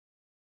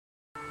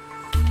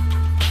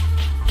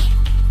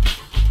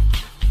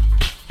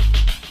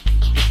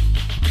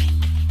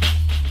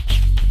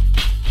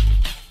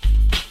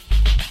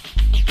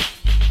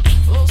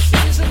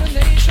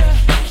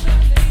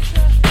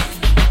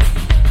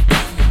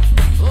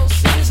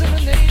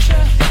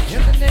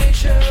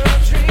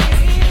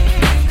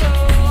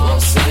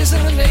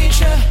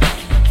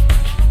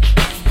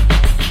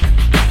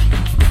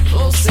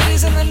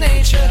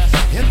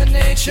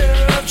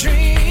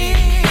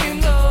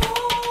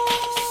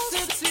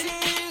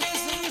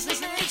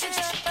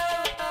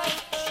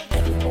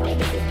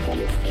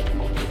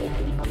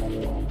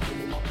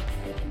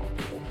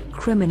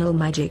Criminal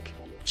Magic,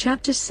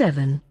 Chapter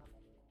 7.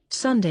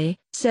 Sunday,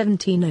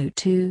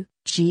 1702,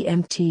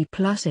 GMT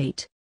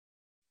 +8.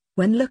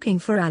 When looking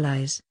for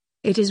allies,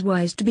 it is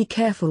wise to be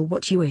careful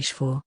what you wish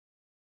for.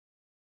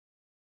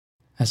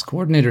 As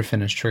coordinator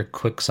finished her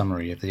quick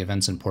summary of the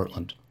events in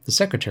Portland, the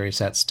secretary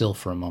sat still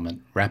for a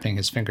moment, rapping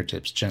his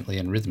fingertips gently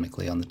and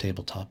rhythmically on the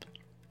tabletop.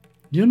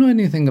 "Do you know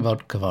anything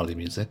about Cavalli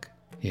music?"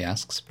 he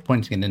asks,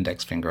 pointing an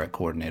index finger at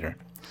coordinator.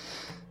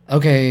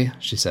 "Okay,"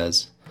 she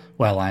says.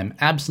 "Well, I'm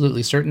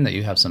absolutely certain that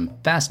you have some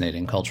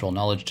fascinating cultural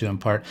knowledge to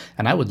impart,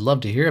 and I would love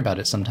to hear about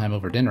it sometime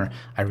over dinner.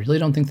 I really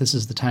don't think this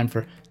is the time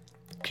for—"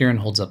 Kieran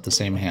holds up the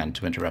same hand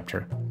to interrupt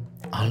her.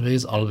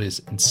 Always,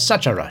 in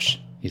such a rush,"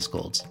 he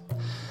scolds.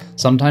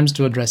 "Sometimes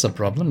to address a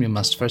problem, you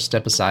must first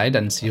step aside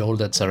and see all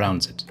that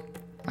surrounds it.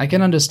 I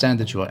can understand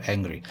that you are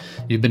angry.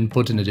 You've been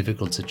put in a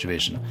difficult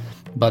situation.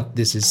 But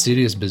this is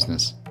serious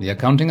business. The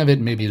accounting of it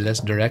may be less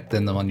direct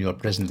than the one you are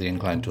presently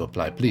inclined to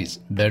apply. Please,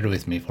 bear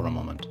with me for a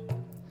moment."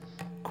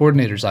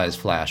 Coordinator's eyes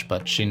flash,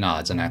 but she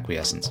nods in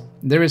acquiescence.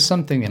 There is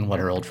something in what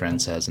her old friend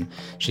says, and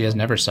she has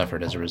never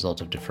suffered as a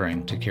result of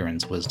deferring to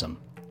Kieran's wisdom.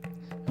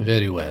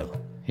 "Very well,"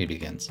 he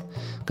begins.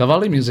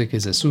 "Cavalli music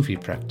is a Sufi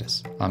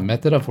practice, a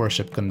method of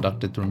worship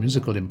conducted through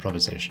musical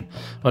improvisation.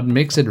 What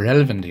makes it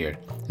relevant here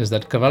is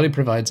that Cavalli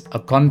provides a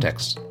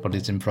context for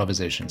these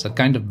improvisations, a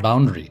kind of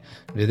boundary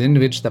within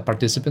which the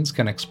participants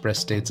can express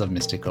states of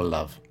mystical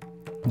love.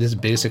 This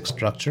basic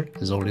structure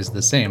is always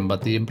the same,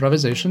 but the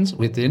improvisations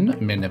within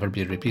may never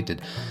be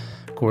repeated."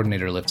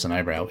 Coordinator lifts an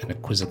eyebrow in a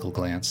quizzical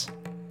glance.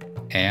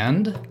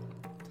 "And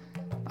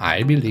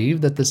I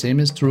believe that the same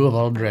is true of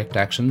all direct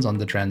actions on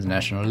the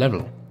transnational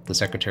level." The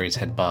secretary's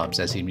head bobs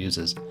as he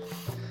muses.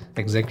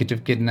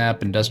 "Executive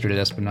kidnap, industrial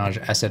espionage,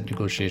 asset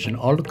negotiation,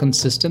 all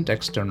consistent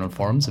external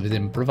forms with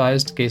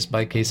improvised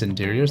case-by-case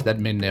interiors that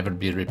may never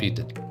be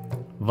repeated.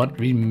 What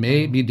we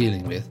may be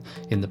dealing with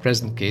in the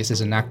present case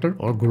is an actor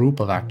or group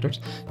of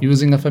actors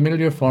using a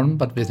familiar form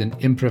but with an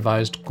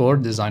improvised core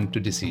designed to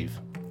deceive.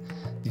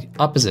 The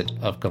opposite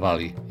of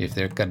Cavalli, if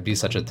there could be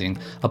such a thing,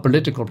 a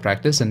political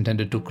practice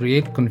intended to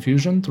create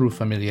confusion through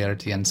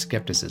familiarity and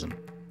skepticism.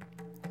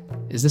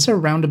 Is this a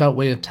roundabout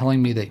way of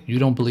telling me that you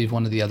don't believe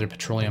one of the other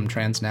petroleum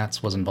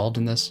transnats was involved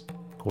in this?"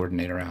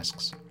 Coordinator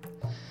asks.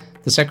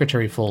 The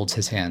secretary folds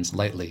his hands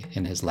lightly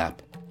in his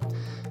lap.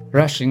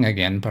 "Rushing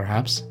again,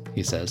 perhaps,"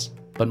 he says,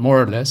 "but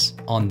more or less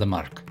on the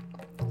mark."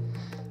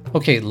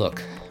 "Okay,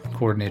 look."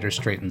 Coordinator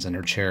straightens in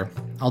her chair.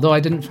 "Although I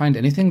didn't find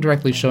anything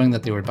directly showing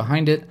that they were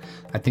behind it,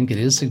 I think it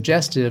is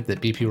suggestive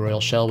that BP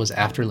Royal Shell was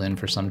after Lynn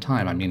for some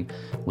time. I mean,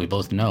 we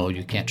both know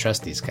you can't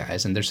trust these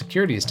guys, and their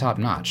security is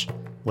top-notch.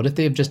 What if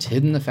they have just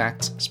hidden the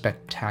facts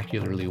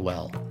spectacularly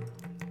well?"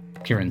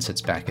 Kieran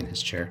sits back in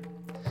his chair.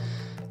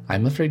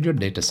 "I'm afraid your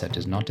dataset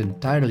is not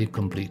entirely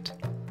complete."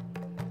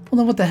 "Well,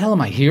 then what the hell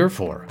am I here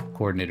for?"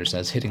 Coordinator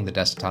says, hitting the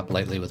desktop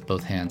lightly with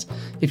both hands.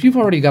 "If you've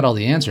already got all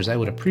the answers, I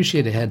would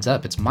appreciate a heads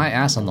up. It's my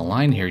ass on the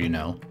line here, you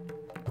know."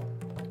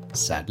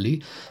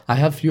 "Sadly, I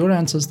have fewer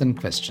answers than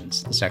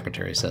questions," the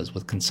secretary says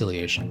with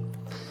conciliation.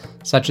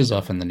 "Such is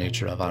often the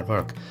nature of our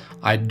work.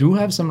 I do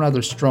have some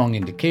rather strong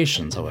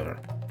indications, however.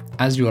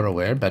 As you are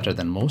aware better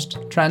than most,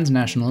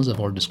 transnationals of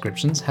all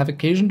descriptions have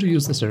occasion to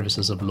use the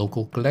services of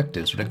local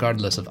collectives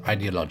regardless of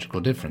ideological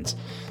difference.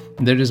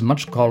 There is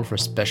much call for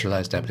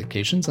specialized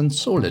applications and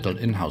so little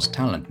in-house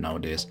talent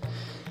nowadays.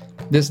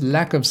 This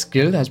lack of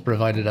skill has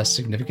provided us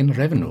significant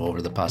revenue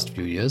over the past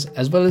few years,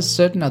 as well as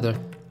certain other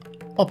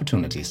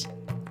opportunities.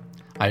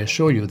 I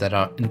assure you that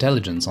our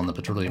intelligence on the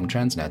petroleum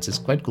transnats is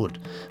quite good.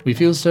 We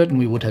feel certain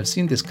we would have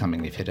seen this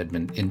coming if it had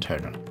been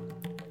internal."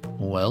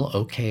 "Well,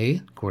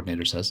 okay,"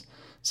 Coordinator says.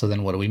 "So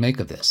then what do we make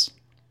of this?"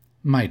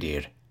 "My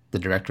dear," the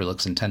director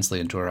looks intensely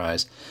into her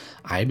eyes,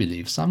 "I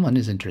believe someone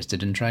is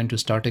interested in trying to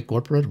start a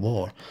corporate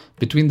war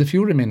between the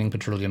few remaining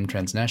petroleum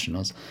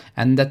transnationals,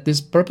 and that this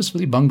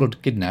purposefully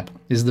bungled kidnap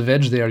is the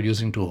wedge they are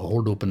using to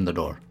hold open the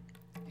door."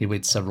 He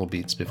waits several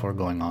beats before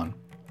going on.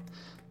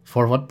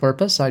 "For what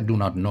purpose, I do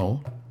not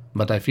know,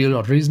 but I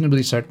feel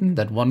reasonably certain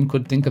that one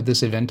could think of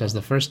this event as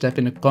the first step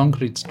in a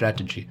concrete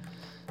strategy."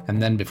 And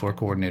then, before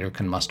Coordinator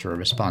can muster a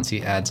response,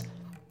 he adds,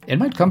 "It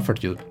might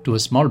comfort you to a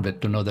small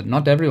bit to know that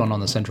not everyone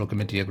on the Central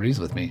Committee agrees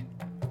with me."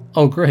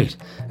 "Oh, great.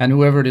 And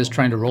whoever it is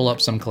trying to roll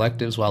up some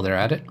collectives while they're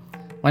at it?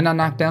 Why not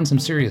knock down some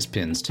serious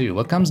pins, too?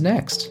 What comes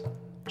next?"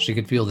 She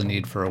could feel the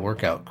need for a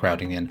workout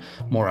crowding in,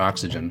 more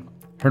oxygen.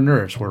 Her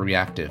nerves were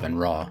reactive and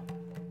raw.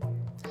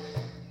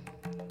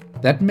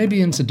 "That may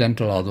be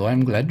incidental, although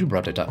I'm glad you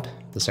brought it up,"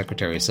 the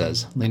secretary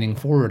says, leaning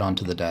forward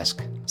onto the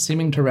desk,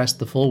 seeming to rest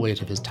the full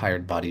weight of his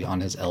tired body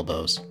on his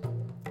elbows.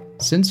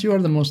 "Since you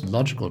are the most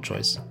logical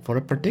choice for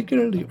a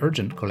particularly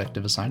urgent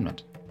collective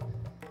assignment."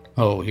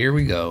 Oh, here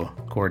we go.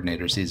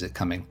 Coordinator sees it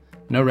coming.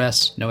 No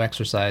rest, no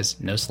exercise,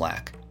 no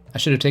slack. I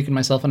should have taken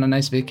myself on a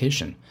nice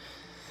vacation.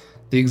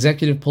 The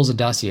executive pulls a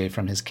dossier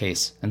from his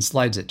case and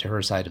slides it to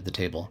her side of the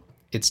table.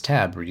 Its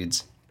tab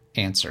reads,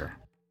 Answer.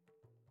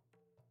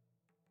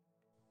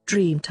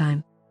 Dream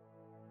time.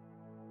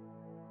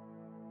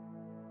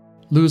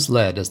 Luz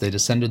led as they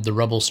descended the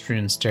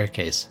rubble-strewn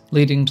staircase,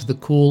 leading to the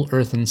cool,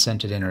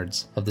 earthen-scented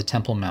innards of the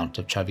temple mount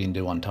of Chavin de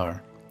Wantar.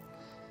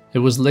 It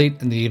was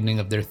late in the evening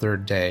of their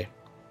third day.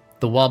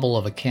 The wobble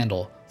of a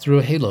candle threw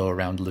a halo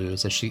around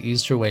Luz as she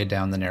eased her way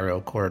down the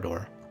narrow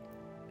corridor.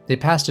 They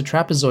passed a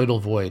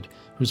trapezoidal void,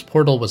 whose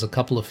portal was a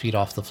couple of feet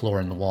off the floor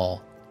in the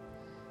wall.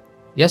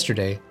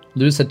 Yesterday,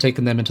 Luz had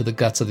taken them into the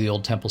guts of the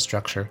old temple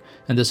structure,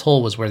 and this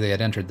hole was where they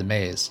had entered the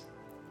maze.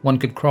 One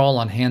could crawl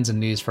on hands and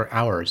knees for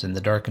hours in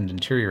the darkened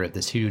interior of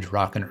this huge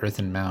rock and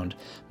earthen mound,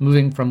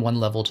 moving from one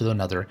level to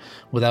another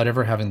without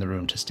ever having the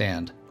room to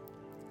stand.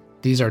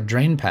 "These are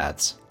drain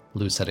paths,"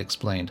 Luz had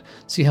explained.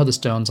 "See how the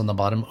stones on the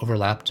bottom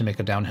overlap to make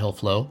a downhill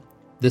flow?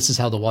 This is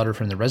how the water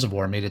from the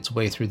reservoir made its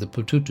way through the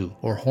pututu,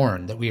 or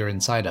horn, that we are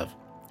inside of."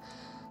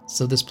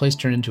 "So this place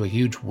turned into a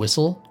huge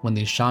whistle when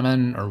the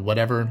shaman or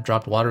whatever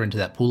dropped water into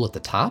that pool at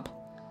the top?"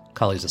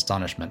 Kali's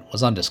astonishment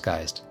was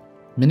undisguised.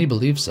 "Many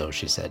believe so,"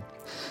 she said.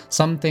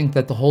 "Some think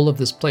that the whole of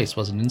this place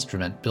was an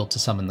instrument built to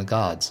summon the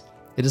gods.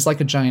 It is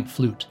like a giant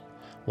flute.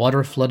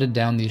 Water flooded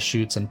down these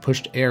chutes and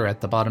pushed air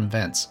at the bottom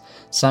vents.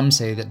 Some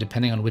say that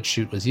depending on which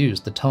chute was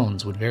used, the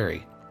tones would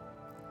vary."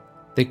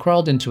 They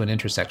crawled into an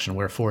intersection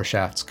where 4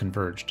 shafts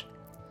converged.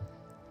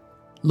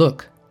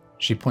 "Look,"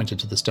 she pointed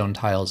to the stone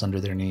tiles under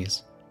their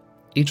knees.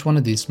 "Each one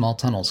of these small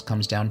tunnels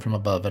comes down from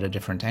above at a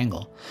different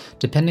angle.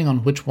 Depending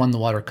on which one the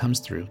water comes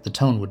through, the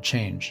tone would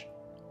change."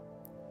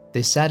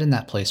 They sat in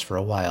that place for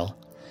a while,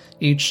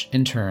 each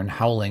in turn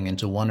howling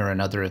into one or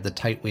another of the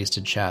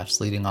tight-waisted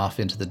shafts leading off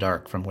into the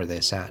dark from where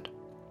they sat.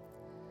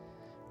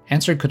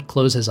 Answer could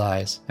close his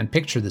eyes and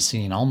picture the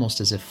scene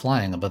almost as if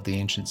flying above the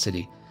ancient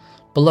city.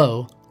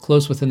 Below,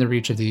 close within the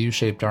reach of the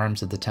U-shaped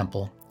arms of the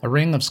temple, a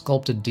ring of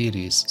sculpted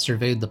deities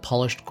surveyed the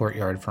polished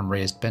courtyard from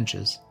raised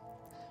benches.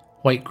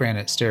 White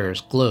granite stairs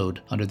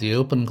glowed under the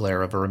open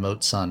glare of a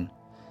remote sun.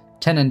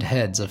 Tenoned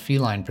heads of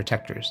feline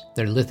protectors,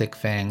 their lithic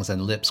fangs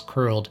and lips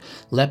curled,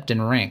 leapt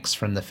in ranks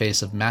from the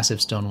face of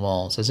massive stone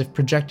walls as if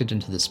projected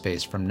into the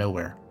space from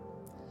nowhere.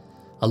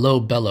 A low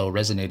bellow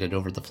resonated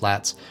over the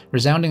flats,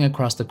 resounding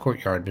across the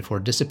courtyard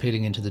before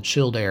dissipating into the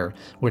chilled air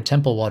where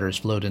temple waters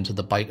flowed into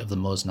the bight of the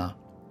Mosna.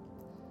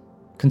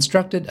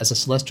 Constructed as a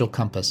celestial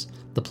compass,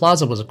 the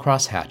plaza was a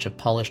crosshatch of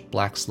polished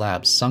black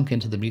slabs sunk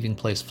into the meeting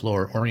place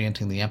floor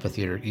orienting the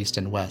amphitheater east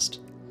and west.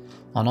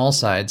 On all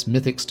sides,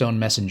 mythic stone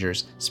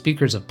messengers,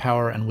 speakers of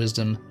power and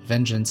wisdom,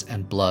 vengeance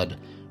and blood,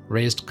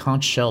 raised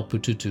conch shell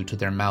pututu to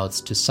their mouths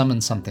to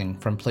summon something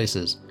from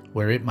places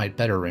where it might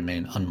better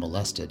remain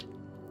unmolested.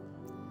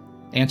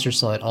 Answer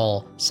saw it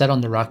all, set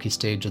on the rocky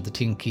stage of the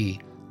Tinki,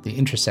 the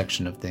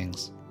intersection of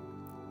things.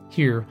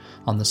 Here,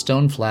 on the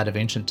stone flat of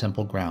ancient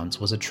temple grounds,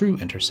 was a true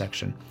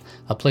intersection,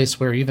 a place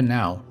where even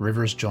now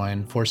rivers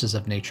join, forces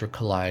of nature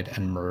collide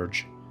and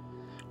merge,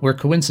 where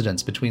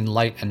coincidence between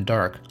light and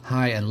dark,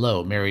 high and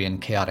low, marry in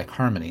chaotic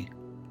harmony.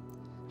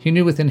 He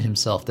knew within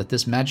himself that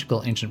this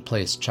magical ancient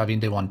place, Chavin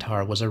de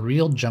Wantar, was a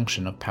real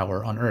junction of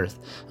power on earth,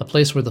 a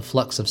place where the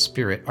flux of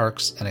spirit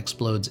arcs and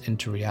explodes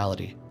into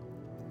reality.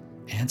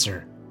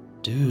 "Answer,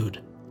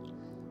 dude."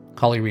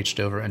 Kali reached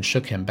over and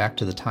shook him back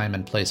to the time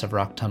and place of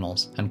rock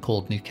tunnels and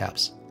cold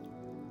kneecaps.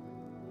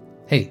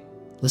 "Hey,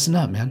 listen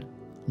up, man.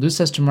 Luz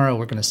says tomorrow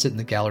we're going to sit in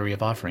the Gallery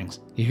of Offerings.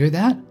 You hear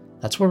that?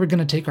 That's where we're going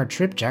to take our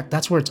trip, Jack.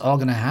 That's where it's all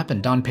going to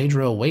happen. Don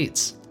Pedro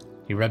awaits."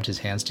 He rubbed his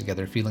hands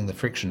together, feeling the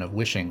friction of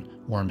wishing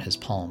warm his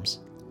palms.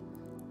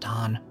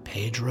 "Don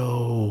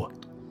Pedro."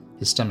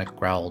 His stomach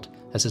growled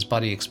as his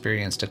body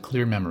experienced a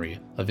clear memory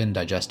of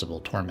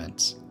indigestible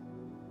torments.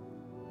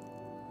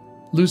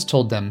 Luz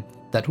told them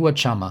that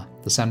Huachama,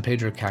 the San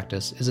Pedro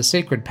cactus, is a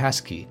sacred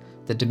passkey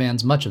that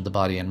demands much of the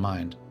body and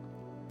mind.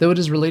 Though it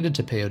is related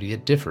to peyote,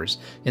 it differs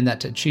in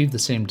that to achieve the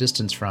same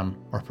distance from,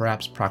 or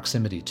perhaps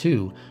proximity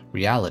to,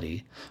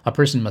 reality, a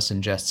person must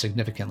ingest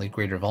significantly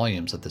greater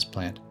volumes of this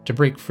plant to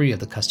break free of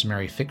the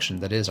customary fiction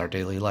that is our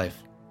daily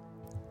life.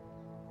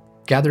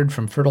 Gathered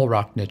from fertile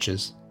rock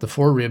niches, the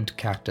 4-ribbed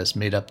cactus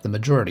made up the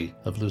majority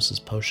of Luz's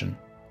potion.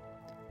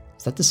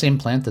 "Is that the same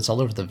plant that's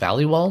all over the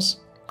valley walls?"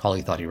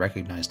 Kali thought he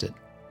recognized it.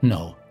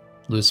 "No."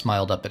 Luz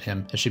smiled up at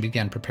him as she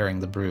began preparing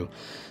the brew.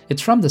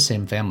 "It's from the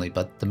same family,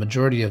 but the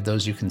majority of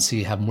those you can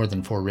see have more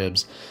than 4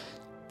 ribs.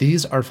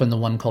 These are from the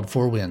one called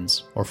 4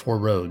 Winds, or 4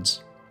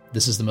 Roads.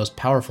 This is the most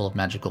powerful of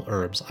magical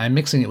herbs. I am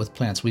mixing it with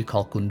plants we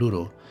call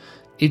kunduru.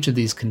 Each of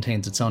these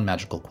contains its own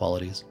magical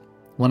qualities.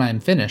 When I am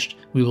finished,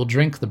 we will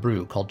drink the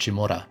brew called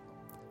chimora.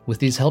 With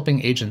these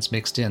helping agents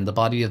mixed in, the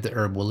body of the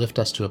herb will lift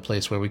us to a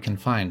place where we can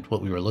find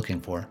what we were looking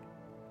for."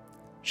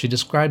 She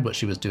described what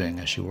she was doing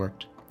as she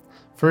worked.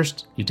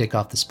 "First, you take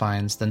off the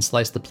spines, then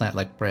slice the plant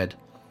like bread.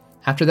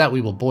 After that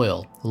we will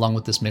boil, along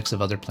with this mix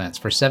of other plants,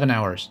 for 7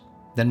 hours.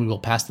 Then we will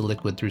pass the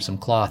liquid through some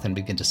cloth and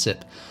begin to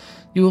sip.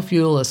 You will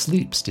feel a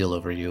sleep steal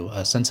over you,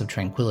 a sense of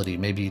tranquility,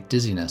 maybe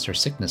dizziness or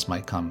sickness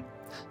might come.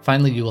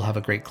 Finally, you will have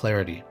a great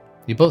clarity.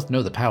 You both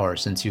know the power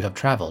since you have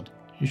traveled.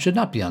 You should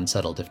not be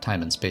unsettled if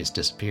time and space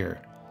disappear."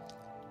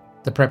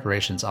 The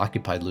preparations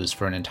occupied Luz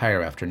for an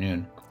entire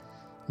afternoon.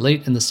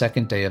 Late in the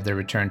second day of their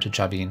return to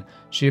Chavin,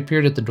 she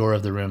appeared at the door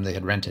of the room they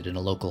had rented in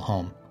a local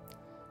home.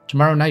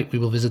 Tomorrow night we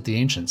will visit the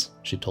ancients,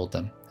 she told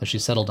them, as she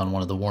settled on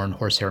one of the worn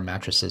horsehair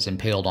mattresses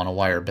impaled on a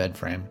wire bed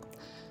frame.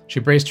 She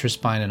braced her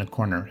spine in a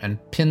corner and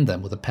pinned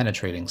them with a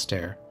penetrating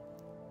stare.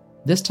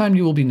 This time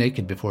you will be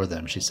naked before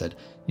them, she said.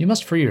 You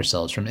must free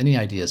yourselves from any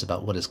ideas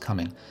about what is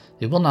coming.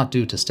 It will not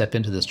do to step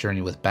into this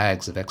journey with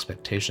bags of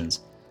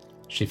expectations.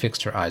 She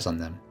fixed her eyes on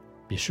them.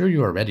 Be sure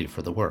you are ready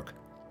for the work.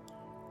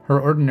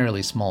 Her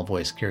ordinarily small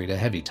voice carried a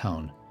heavy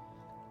tone.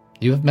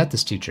 You have met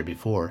this teacher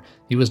before.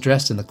 He was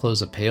dressed in the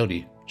clothes of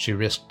peyote. She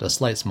risked a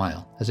slight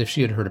smile, as if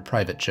she had heard a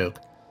private joke.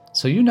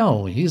 So you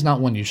know he's not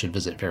one you should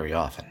visit very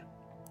often.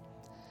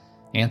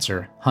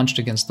 Answer, hunched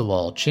against the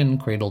wall, chin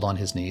cradled on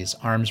his knees,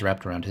 arms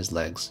wrapped around his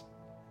legs.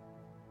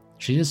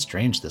 She is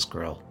strange, this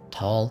girl.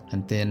 Tall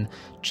and thin,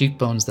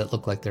 cheekbones that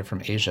look like they're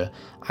from Asia,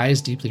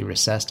 eyes deeply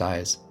recessed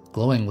eyes,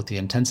 glowing with the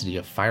intensity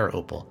of fire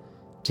opal.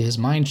 To his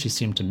mind she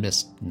seemed to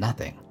miss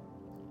nothing.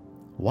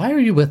 Why are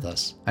you with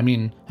us? I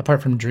mean,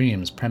 apart from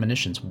dreams,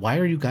 premonitions, why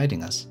are you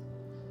guiding us?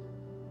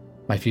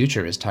 My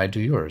future is tied to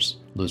yours,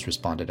 Luz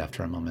responded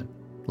after a moment.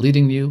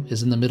 Leading you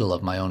is in the middle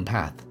of my own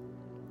path.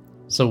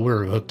 So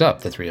we're hooked up,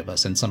 the three of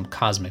us, in some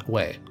cosmic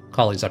way.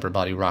 Collie's upper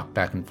body rocked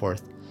back and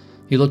forth.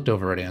 He looked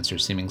over at Answer,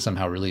 seeming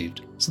somehow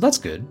relieved. So that's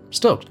good.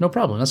 Stoked. No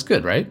problem. That's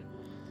good, right?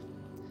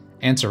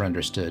 Answer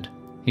understood.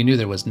 He knew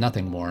there was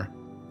nothing more.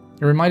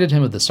 It reminded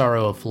him of the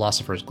sorrow of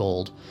philosopher's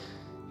gold.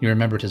 He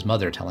remembered his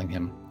mother telling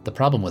him, the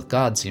problem with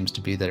God seems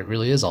to be that it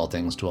really is all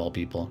things to all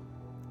people.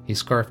 He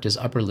scarfed his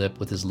upper lip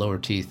with his lower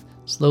teeth,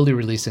 slowly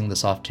releasing the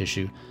soft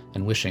tissue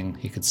and wishing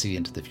he could see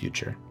into the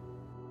future.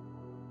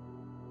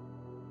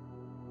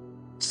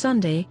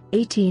 Sunday,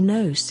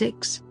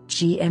 1806,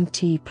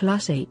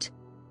 GMT+8.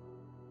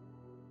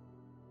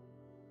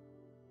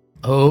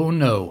 Oh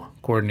no,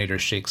 Coordinator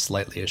shakes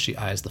slightly as she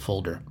eyes the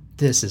folder.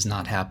 This is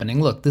not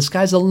happening. Look, this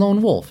guy's a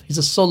lone wolf. He's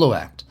a solo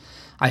act.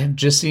 I have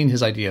just seen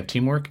his idea of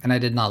teamwork, and I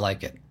did not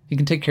like it. He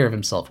can take care of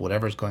himself,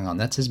 whatever's going on.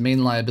 That's his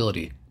main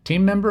liability.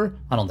 Team member?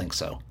 I don't think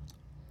so.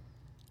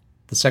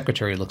 The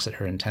secretary looks at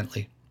her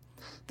intently,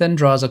 then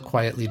draws a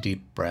quietly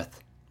deep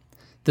breath.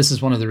 This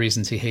is one of the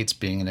reasons he hates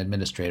being an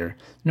administrator.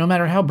 No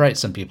matter how bright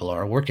some people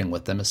are, working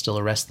with them is still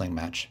a wrestling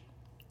match.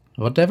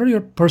 Whatever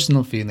your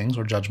personal feelings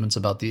or judgments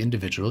about the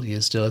individual, he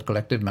is still a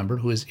collective member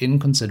who is in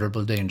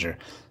considerable danger,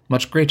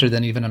 much greater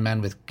than even a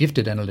man with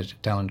gifted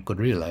analytic talent could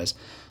realize,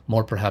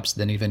 more perhaps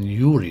than even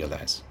you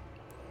realize.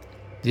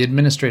 The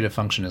administrative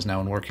function is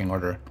now in working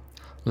order.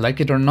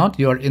 Like it or not,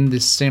 you are in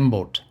this same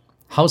boat.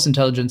 House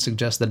intelligence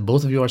suggests that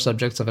both of you are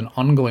subjects of an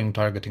ongoing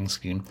targeting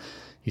scheme.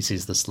 He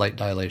sees the slight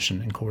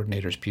dilation in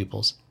Coordinator's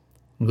pupils.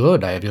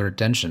 Good, I have your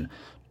attention.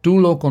 2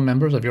 local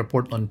members of your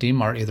Portland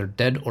team are either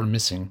dead or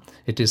missing.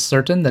 It is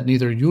certain that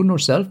neither you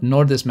yourself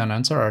nor this man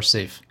Answer are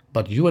safe,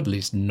 but you at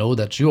least know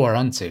that you are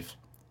unsafe.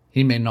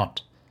 He may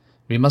not.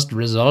 We must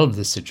resolve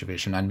this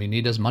situation, and we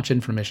need as much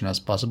information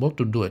as possible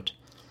to do it.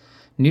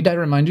 Need I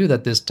remind you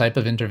that this type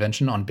of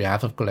intervention on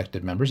behalf of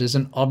collective members is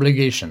an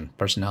obligation,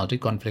 personality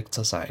conflicts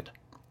aside.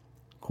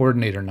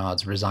 Coordinator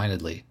nods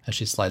resignedly as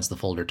she slides the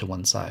folder to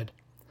one side.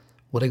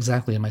 What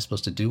exactly am I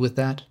supposed to do with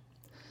that?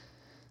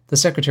 The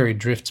secretary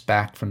drifts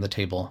back from the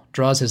table,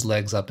 draws his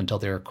legs up until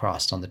they are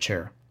crossed on the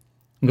chair.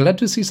 Glad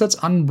to see such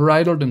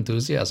unbridled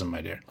enthusiasm,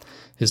 my dear.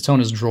 His tone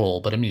is droll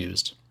but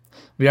amused.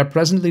 We are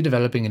presently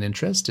developing an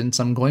interest in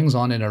some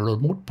goings-on in a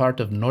remote part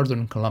of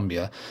northern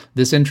Colombia.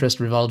 This interest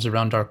revolves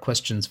around our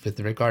questions with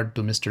regard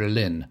to Mr.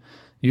 Lin.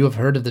 You have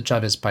heard of the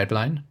Chavez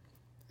pipeline?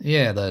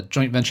 Yeah, the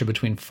joint venture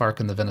between FARC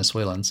and the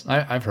Venezuelans.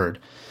 I've heard.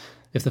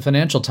 If the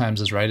Financial Times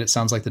is right, it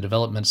sounds like the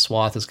development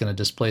swath is going to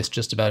displace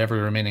just about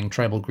every remaining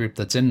tribal group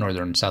that's in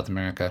northern South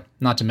America,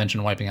 not to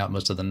mention wiping out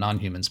most of the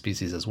non-human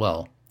species as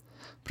well.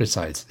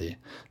 Precisely.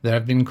 There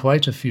have been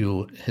quite a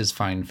few, his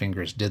fine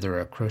fingers dither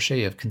a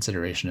crochet of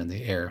consideration in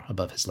the air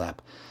above his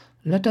lap.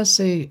 Let us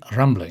say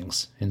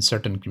rumblings in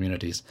certain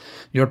communities.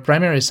 Your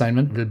primary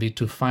assignment will be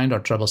to find our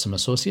troublesome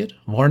associate,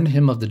 warn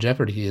him of the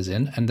jeopardy he is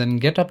in, and then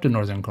get up to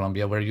northern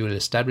Colombia where you will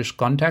establish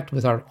contact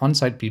with our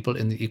on-site people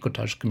in the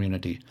Ecotage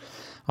community.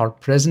 Our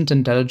present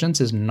intelligence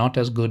is not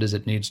as good as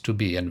it needs to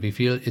be, and we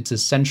feel it's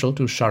essential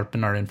to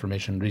sharpen our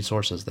information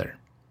resources there.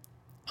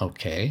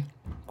 Okay.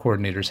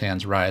 Coordinator's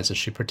hands rise as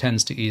she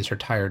pretends to ease her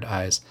tired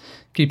eyes,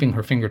 keeping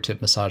her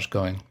fingertip massage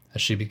going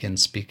as she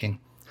begins speaking.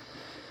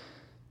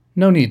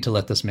 No need to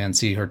let this man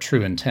see her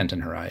true intent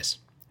in her eyes.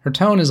 Her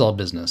tone is all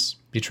business,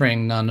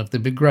 betraying none of the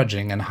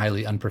begrudging and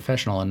highly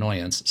unprofessional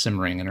annoyance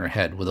simmering in her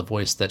head with a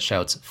voice that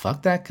shouts,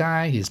 "Fuck that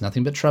guy, he's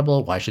nothing but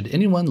trouble. Why should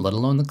anyone, let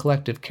alone the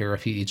collective, care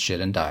if he eats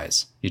shit and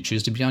dies? You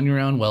choose to be on your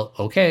own? Well,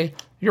 okay,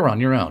 you're on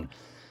your own."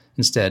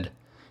 Instead,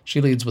 she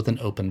leads with an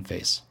open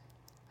face.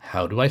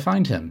 "How do I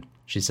find him?"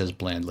 she says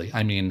blandly.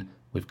 "I mean,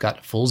 we've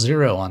got full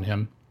zero on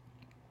him."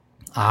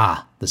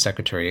 "Ah," the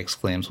secretary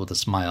exclaims with a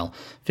smile,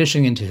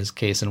 fishing into his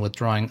case and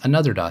withdrawing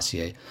another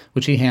dossier,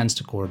 which he hands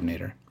to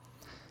Coordinator.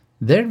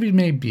 "There we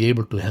may be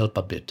able to help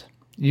a bit.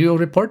 You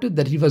reported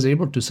that he was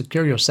able to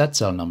secure your set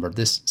cell number.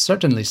 This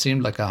certainly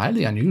seemed like a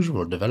highly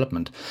unusual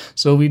development.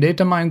 So we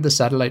data mined the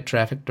satellite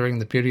traffic during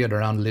the period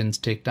around Lynn's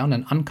takedown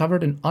and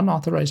uncovered an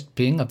unauthorized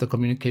ping of the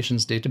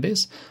communications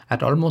database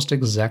at almost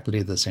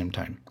exactly the same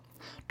time.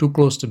 Too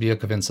close to be a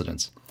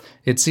coincidence.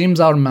 It seems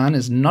our man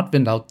is not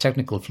without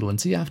technical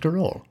fluency after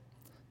all.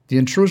 The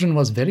intrusion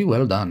was very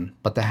well done,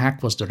 but the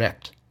hack was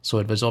direct, so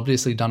it was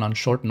obviously done on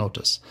short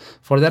notice.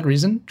 For that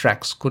reason,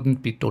 tracks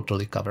couldn't be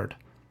totally covered.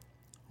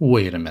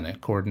 Wait a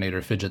minute,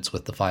 Coordinator fidgets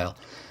with the file.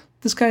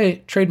 This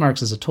guy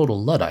trademarks as a total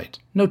Luddite.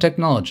 No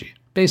technology.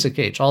 Basic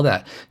H, all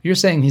that. You're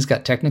saying he's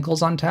got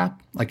technicals on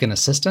tap? Like an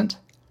assistant?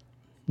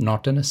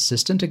 Not an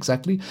assistant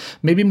exactly.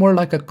 Maybe more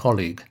like a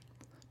colleague.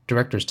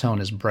 Director's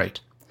tone is bright.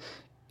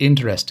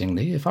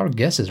 Interestingly, if our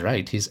guess is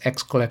right, he's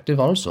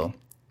ex-collective also.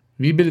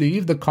 We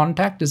believe the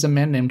contact is a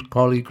man named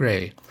Collie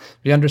Gray.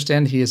 We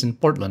understand he is in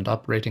Portland,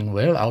 operating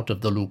well out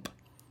of the loop.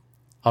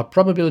 Our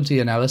probability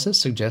analysis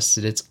suggests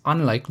that it's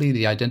unlikely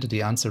the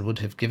identity answer would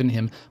have given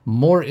him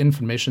more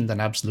information than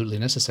absolutely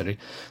necessary.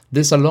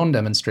 This alone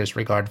demonstrates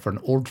regard for an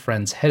old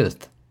friend's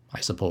health,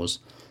 I suppose.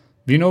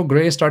 We know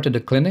Gray started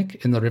a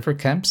clinic in the river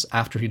camps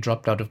after he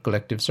dropped out of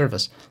collective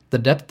service. The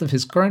depth of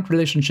his current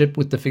relationship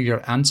with the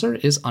figure answer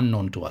is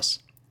unknown to us.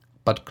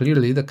 But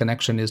clearly the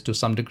connection is to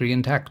some degree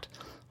intact.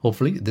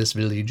 Hopefully this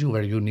will lead you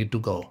where you need to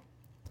go.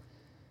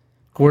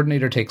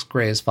 Coordinator takes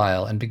Gray's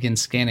file and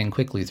begins scanning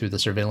quickly through the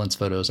surveillance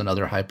photos and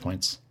other high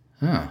points.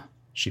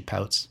 She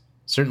pouts.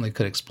 Certainly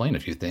could explain a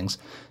few things.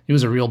 He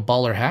was a real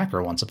baller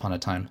hacker once upon a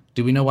time.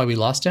 Do we know why we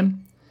lost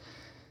him?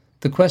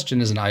 The question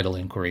is an idle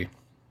inquiry.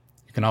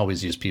 You can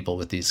always use people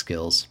with these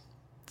skills.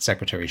 The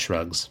Secretary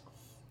shrugs.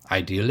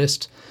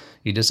 Idealist.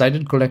 He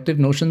decided collective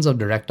notions of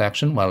direct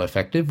action, while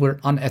effective, were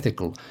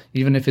unethical,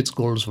 even if its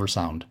goals were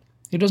sound.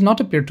 He does not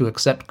appear to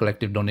accept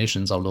collective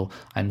donations, although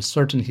I'm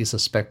certain he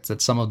suspects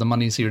that some of the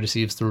monies he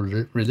receives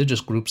through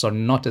religious groups are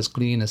not as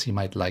clean as he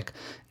might like.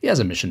 He has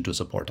a mission to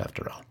support,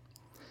 after all.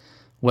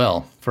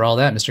 Well, for all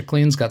that, Mr.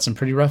 Clean's got some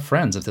pretty rough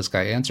friends if this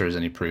guy answers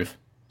any proof.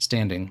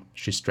 Standing,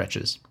 she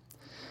stretches.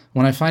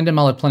 When I find him,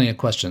 I'll have plenty of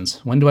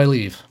questions. When do I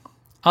leave?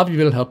 Avi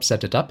will help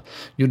set it up.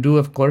 You do,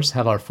 of course,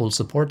 have our full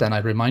support, and I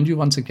remind you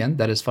once again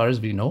that as far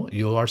as we know,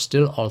 you are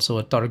still also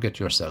a target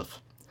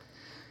yourself.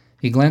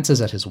 He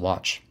glances at his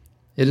watch.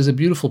 It is a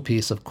beautiful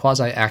piece of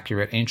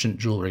quasi-accurate ancient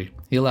jewelry.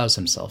 He allows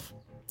himself.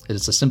 It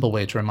is a simple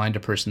way to remind a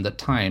person that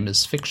time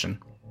is fiction.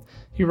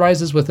 He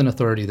rises with an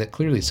authority that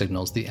clearly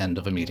signals the end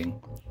of a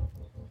meeting.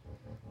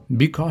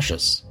 Be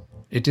cautious.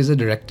 It is a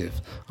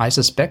directive. I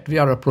suspect we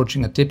are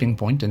approaching a tipping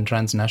point in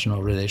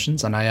transnational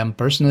relations, and I am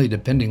personally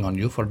depending on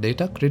you for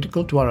data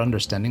critical to our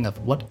understanding of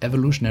what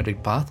evolutionary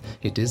path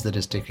it is that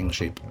is taking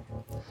shape.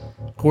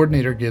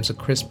 Coordinator gives a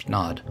crisp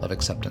nod of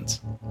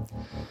acceptance.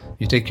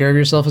 You take care of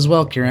yourself as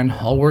well,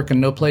 Kiran. All work and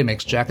no play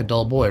makes Jack a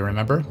dull boy,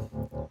 remember?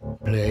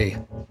 Play.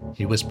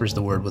 He whispers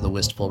the word with a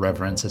wistful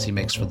reverence as he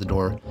makes for the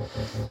door.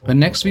 When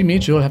next we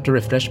meet, you'll have to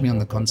refresh me on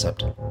the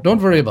concept.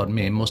 Don't worry about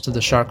me. Most of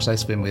the sharks I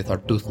swim with are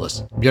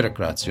toothless.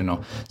 Bureaucrats, you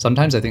know.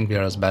 Sometimes I think we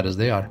are as bad as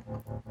they are.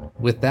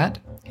 With that,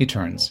 he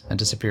turns and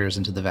disappears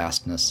into the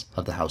vastness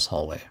of the house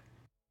hallway.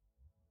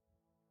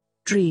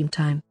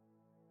 Dreamtime.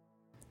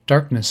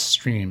 Darkness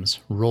streams,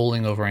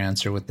 rolling over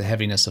Answer with the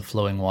heaviness of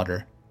flowing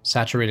water,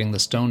 saturating the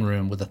stone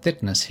room with a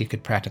thickness he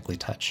could practically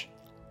touch.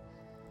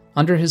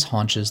 Under his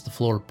haunches, the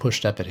floor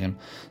pushed up at him,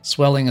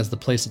 swelling as the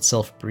place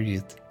itself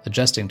breathed,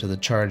 adjusting to the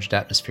charged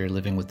atmosphere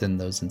living within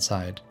those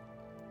inside.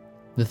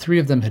 The three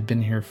of them had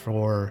been here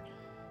for...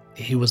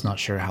 he was not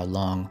sure how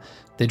long.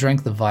 They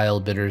drank the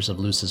vile bitters of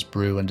Luce's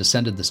brew and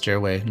descended the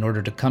stairway in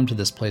order to come to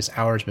this place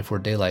hours before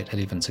daylight had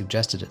even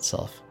suggested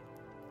itself.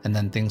 And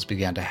then things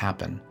began to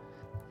happen.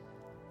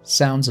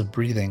 Sounds of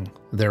breathing,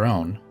 their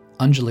own,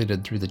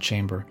 undulated through the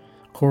chamber.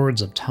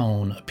 Chords of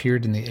tone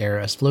appeared in the air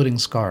as floating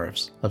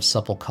scarves of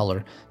supple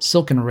color,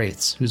 silken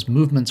wraiths whose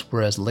movements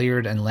were as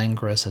layered and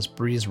languorous as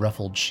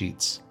breeze-ruffled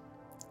sheets.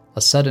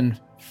 A sudden,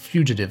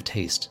 fugitive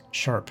taste,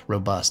 sharp,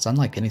 robust,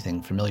 unlike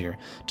anything familiar,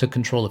 took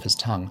control of his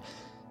tongue.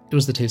 It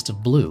was the taste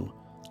of blue.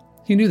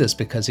 He knew this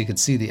because he could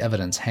see the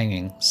evidence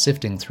hanging,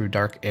 sifting through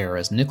dark air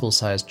as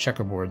nickel-sized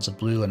checkerboards of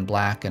blue and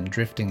black and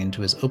drifting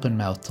into his open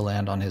mouth to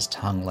land on his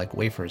tongue like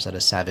wafers at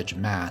a savage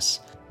mass.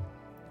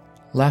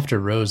 Laughter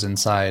rose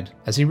inside,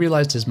 as he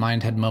realized his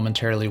mind had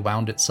momentarily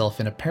wound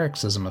itself in a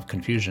paroxysm of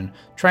confusion,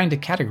 trying to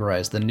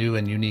categorize the new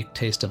and unique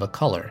taste of a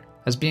color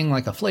as being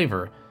like a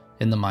flavor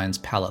in the mind's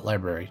palette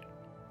library.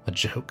 A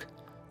joke.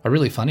 A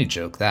really funny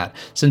joke, that,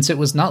 since it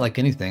was not like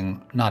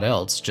anything, not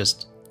else,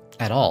 just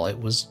at all. It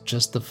was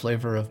just the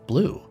flavor of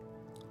blue.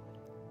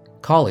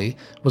 Collie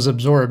was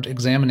absorbed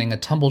examining a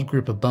tumbled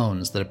group of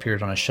bones that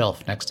appeared on a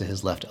shelf next to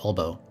his left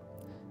elbow.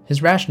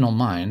 His rational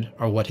mind,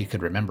 or what he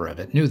could remember of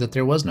it, knew that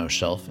there was no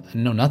shelf,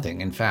 and no nothing,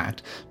 in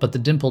fact, but the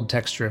dimpled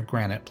texture of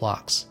granite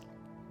blocks.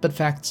 But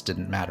facts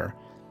didn't matter.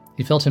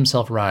 He felt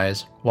himself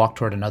rise, walk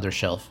toward another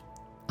shelf.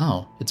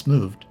 Oh, it's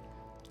moved.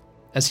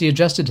 As he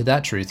adjusted to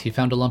that truth, he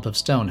found a lump of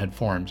stone had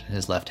formed in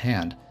his left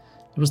hand.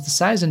 It was the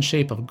size and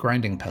shape of a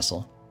grinding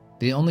pestle.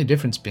 the only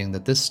difference being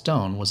that this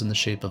stone was in the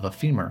shape of a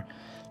femur,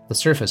 the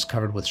surface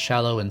covered with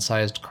shallow,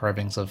 incised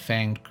carvings of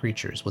fanged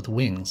creatures with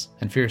wings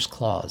and fierce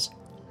claws.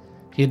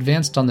 He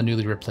advanced on the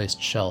newly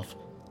replaced shelf.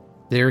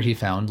 There he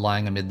found,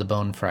 lying amid the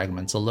bone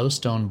fragments, a low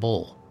stone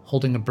bowl,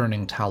 holding a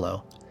burning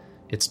tallow.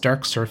 Its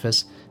dark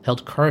surface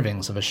held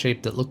carvings of a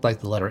shape that looked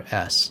like the letter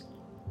S.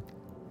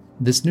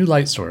 This new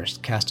light source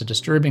cast a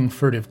disturbing,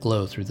 furtive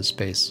glow through the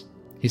space.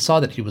 He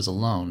saw that he was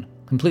alone,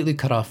 completely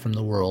cut off from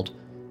the world.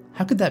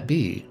 How could that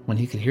be, when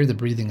he could hear the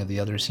breathing of the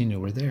others he knew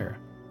were there?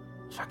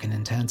 "Fucking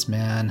intense,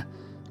 man,"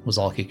 was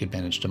all he could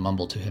manage to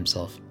mumble to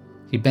himself.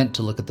 He bent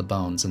to look at the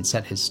bones and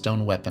set his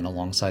stone weapon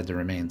alongside the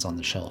remains on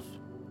the shelf.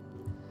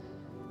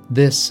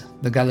 This,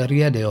 the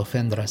Galeria de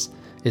Ofendras,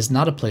 is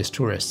not a place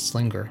tourists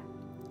linger.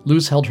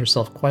 Luz held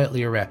herself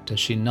quietly erect as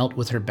she knelt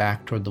with her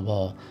back toward the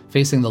wall,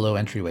 facing the low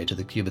entryway to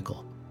the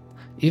cubicle.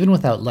 Even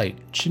without light,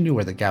 she knew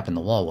where the gap in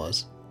the wall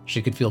was.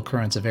 She could feel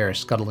currents of air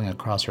scuttling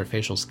across her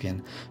facial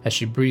skin as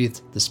she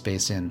breathed the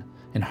space in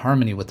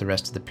harmony with the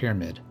rest of the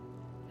pyramid,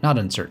 not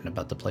uncertain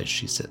about the place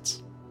she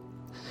sits.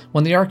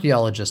 When the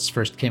archaeologists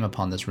first came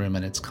upon this room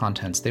and its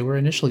contents, they were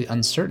initially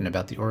uncertain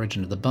about the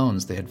origin of the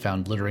bones they had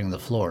found littering the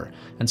floor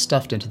and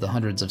stuffed into the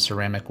hundreds of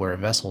ceramicware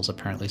vessels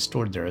apparently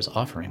stored there as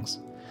offerings.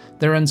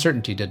 Their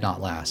uncertainty did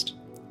not last.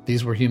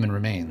 These were human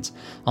remains,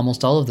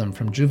 almost all of them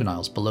from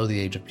juveniles below the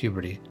age of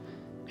puberty.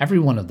 Every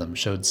one of them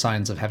showed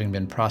signs of having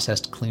been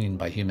processed clean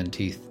by human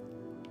teeth.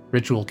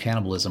 Ritual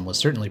cannibalism was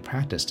certainly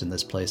practiced in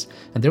this place,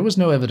 and there was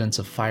no evidence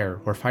of fire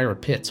or fire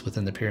pits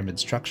within the pyramid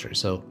structure,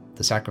 so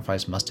the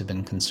sacrifice must have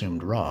been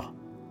consumed raw.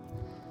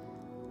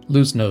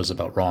 Luz knows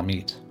about raw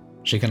meat.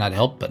 She cannot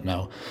help but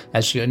know,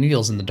 as she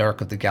kneels in the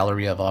dark of the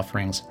Galleria of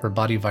Offerings, her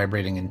body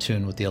vibrating in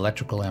tune with the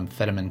electrical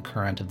amphetamine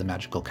current of the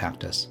magical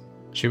cactus.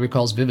 She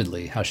recalls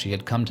vividly how she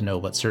had come to know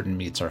what certain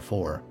meats are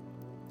for.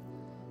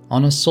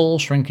 On a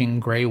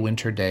soul-shrinking gray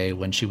winter day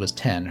when she was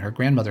 10, her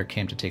grandmother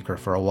came to take her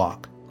for a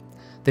walk.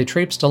 They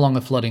traipsed along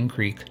a flooding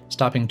creek,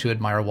 stopping to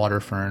admire water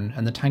fern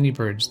and the tiny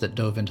birds that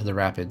dove into the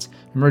rapids,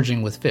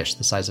 emerging with fish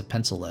the size of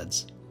pencil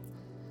leads.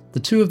 The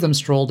two of them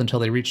strolled until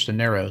they reached a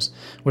narrows,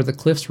 where the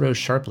cliffs rose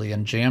sharply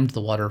and jammed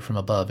the water from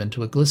above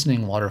into a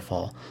glistening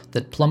waterfall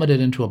that plummeted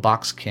into a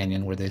box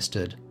canyon where they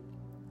stood.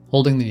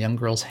 Holding the young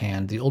girl's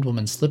hand, the old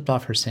woman slipped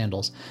off her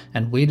sandals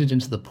and waded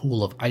into the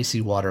pool of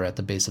icy water at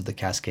the base of the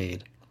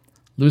cascade.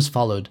 Luz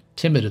followed,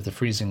 timid of the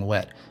freezing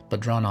wet, but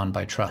drawn on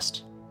by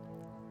trust.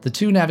 The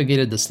two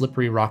navigated the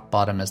slippery rock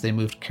bottom as they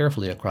moved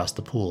carefully across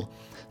the pool.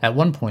 At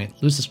one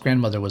point, Luz's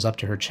grandmother was up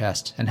to her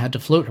chest and had to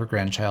float her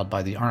grandchild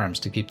by the arms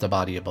to keep the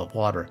body above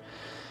water.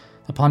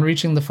 Upon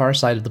reaching the far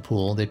side of the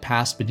pool, they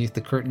passed beneath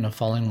the curtain of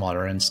falling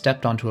water and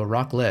stepped onto a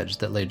rock ledge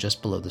that lay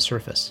just below the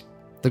surface.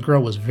 The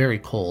girl was very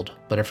cold,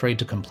 but afraid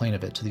to complain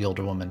of it to the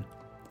older woman.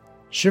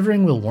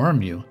 "Shivering will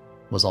warm you,"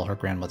 was all her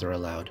grandmother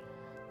allowed.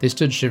 They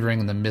stood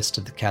shivering in the midst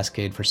of the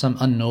cascade for some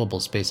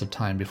unknowable space of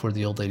time before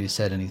the old lady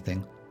said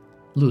anything.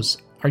 "Luz,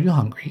 are you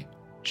hungry?"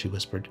 she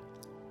whispered.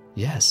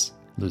 "Yes,"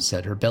 Luz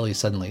said, her belly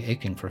suddenly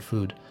aching for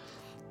food.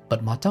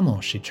 "But Matamo,"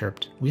 she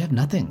chirped, "we have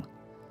nothing."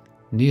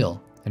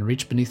 "Kneel and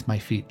reach beneath my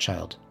feet,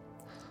 child."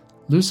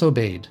 Luz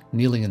obeyed,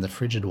 kneeling in the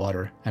frigid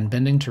water and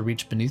bending to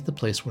reach beneath the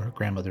place where her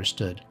grandmother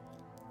stood.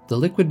 The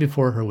liquid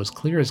before her was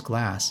clear as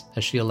glass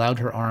as she allowed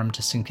her arm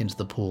to sink into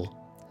the pool.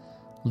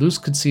 Luz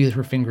could see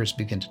her fingers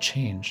begin to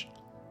change.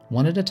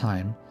 One at a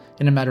time,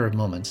 in a matter of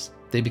moments,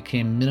 they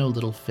became minnow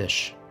little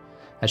fish.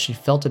 As she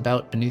felt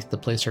about beneath the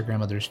place her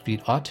grandmother's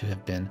feet ought to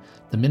have been,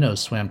 the minnows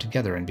swam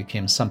together and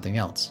became something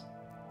else.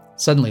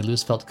 Suddenly,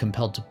 Luz felt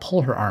compelled to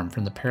pull her arm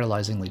from the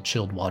paralyzingly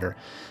chilled water,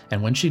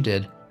 and when she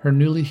did, her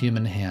newly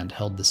human hand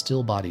held the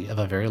still body of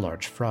a very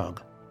large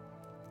frog.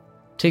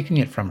 Taking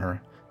it from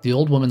her, the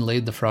old woman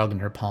laid the frog in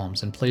her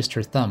palms and placed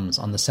her thumbs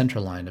on the center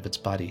line of its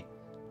body.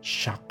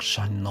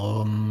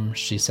 "Shakshanom,"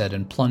 she said,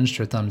 and plunged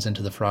her thumbs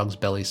into the frog's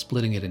belly,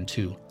 splitting it in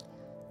two.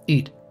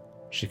 "Eat,"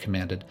 she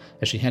commanded,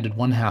 as she handed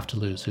one half to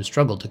Luz, who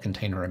struggled to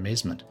contain her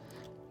amazement.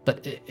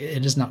 "But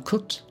it is not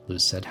cooked,"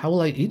 Luz said. "How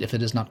will I eat if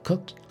it is not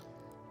cooked?"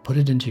 "Put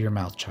it into your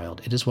mouth,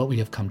 child. It is what we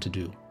have come to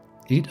do.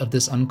 Eat of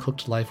this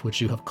uncooked life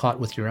which you have caught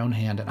with your own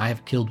hand and I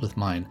have killed with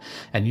mine,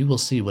 and you will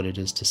see what it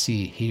is to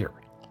see here.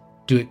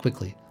 Do it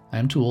quickly. I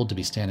am too old to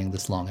be standing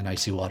this long in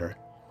icy water."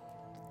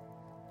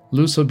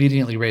 Luz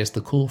obediently raised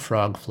the cool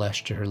frog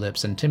flesh to her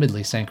lips and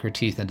timidly sank her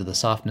teeth into the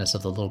softness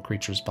of the little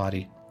creature's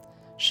body.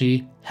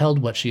 She held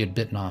what she had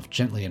bitten off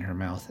gently in her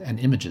mouth,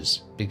 and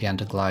images began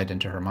to glide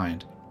into her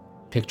mind.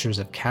 Pictures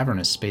of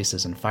cavernous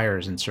spaces and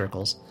fires in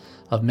circles,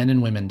 of men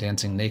and women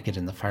dancing naked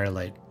in the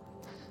firelight.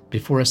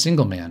 Before a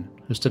single man,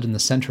 who stood in the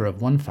center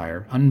of one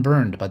fire,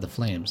 unburned by the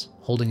flames,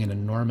 holding an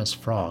enormous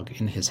frog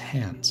in his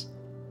hands.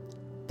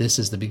 "This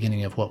is the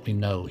beginning of what we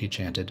know," he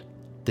chanted.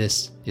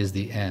 "This is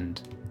the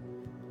end."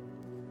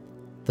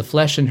 The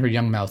flesh in her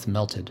young mouth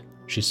melted.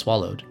 She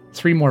swallowed.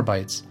 3 more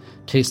bites.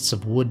 Tastes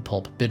of wood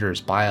pulp, bitters,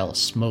 bile,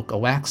 smoke, a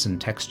waxen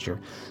texture.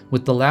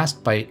 With the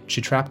last bite,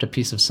 she trapped a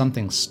piece of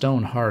something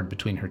stone hard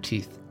between her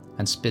teeth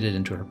and spit it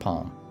into her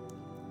palm.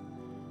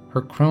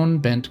 Her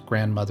crone-bent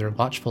grandmother,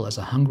 watchful as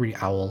a hungry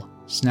owl,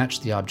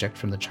 snatched the object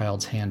from the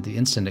child's hand the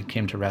instant it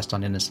came to rest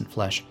on innocent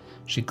flesh.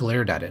 She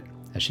glared at it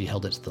as she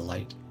held it to the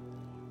light.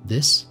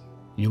 "This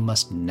you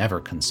must never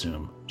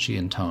consume," she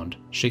intoned,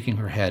 shaking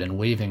her head and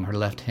waving her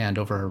left hand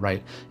over her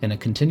right in a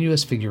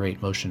continuous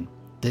figure-8 motion.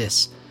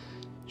 "This."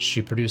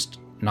 She produced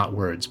not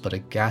words, but a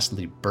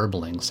ghastly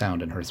burbling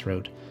sound in her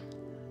throat.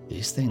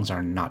 "These things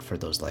are not for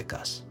those like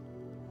us."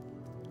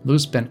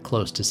 Luce bent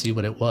close to see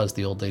what it was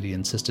the old lady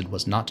insisted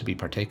was not to be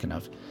partaken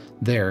of.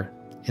 There,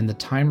 in the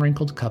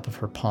time-wrinkled cup of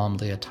her palm,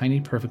 lay a tiny,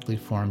 perfectly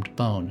formed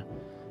bone.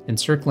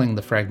 Encircling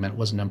the fragment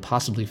was an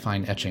impossibly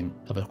fine etching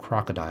of a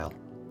crocodile.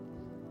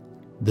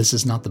 "This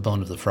is not the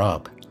bone of the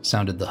frog,"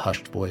 sounded the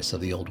hushed voice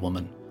of the old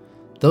woman.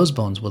 "Those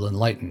bones will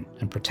enlighten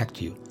and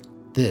protect you.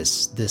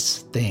 This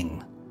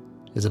thing,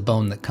 is a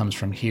bone that comes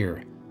from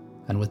here."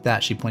 And with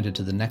that she pointed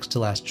to the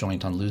next-to-last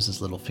joint on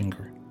Luz's little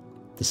finger.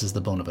 "This is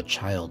the bone of a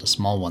child, a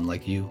small one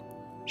like you."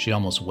 She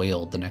almost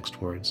wailed the next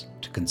words.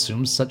 "To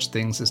consume such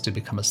things is to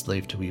become a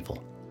slave to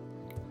evil."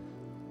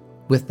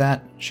 With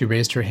that, she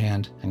raised her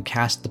hand and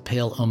cast the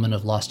pale omen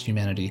of lost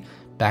humanity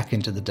back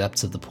into the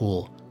depths of the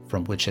pool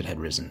from which it had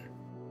risen.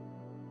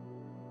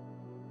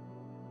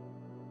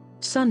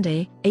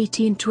 Sunday,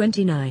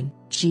 1829,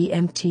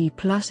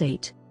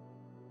 GMT+8.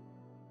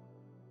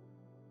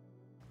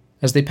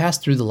 As they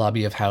passed through the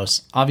lobby of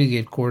House, Avi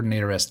gave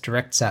Coordinator a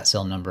direct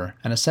SAT-cell number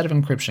and a set of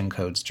encryption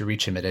codes to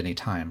reach him at any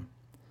time.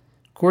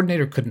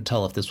 Coordinator couldn't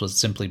tell if this was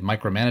simply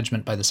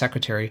micromanagement by the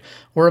secretary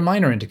or a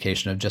minor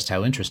indication of just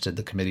how interested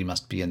the committee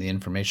must be in the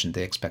information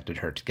they expected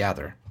her to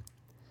gather.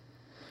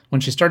 When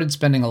she started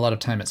spending a lot of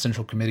time at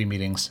Central Committee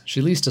meetings,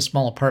 she leased a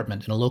small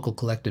apartment in a local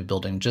collective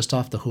building just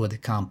off the Rua de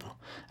Campo,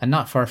 and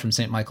not far from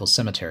St. Michael's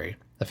Cemetery,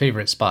 a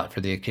favorite spot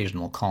for the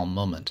occasional calm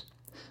moment.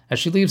 As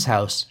she leaves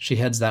House, she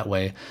heads that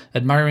way,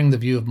 admiring the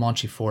view of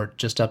Monchy Fort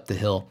just up the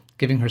hill,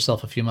 giving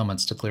herself a few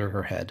moments to clear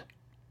her head.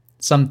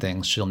 Some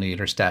things she'll need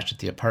are stashed at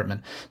the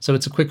apartment, so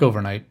it's a quick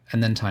overnight,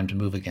 and then time to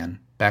move again,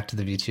 back to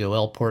the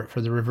VTOL port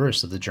for the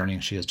reverse of the journey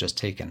she has just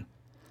taken.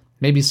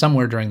 Maybe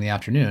somewhere during the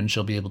afternoon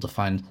she'll be able to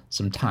find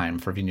some time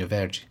for vinho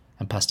verde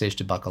and pastéis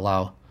de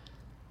bacalhau.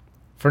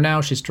 For now,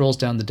 she strolls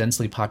down the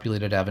densely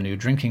populated avenue,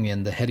 drinking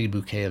in the heady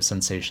bouquet of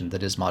sensation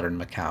that is modern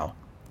Macau.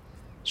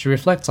 She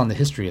reflects on the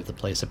history of the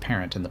place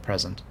apparent in the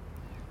present.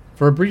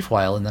 For a brief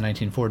while in the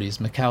 1940s,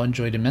 Macau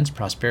enjoyed immense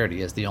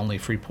prosperity as the only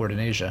free port in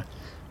Asia,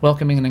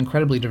 welcoming an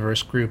incredibly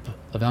diverse group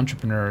of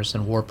entrepreneurs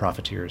and war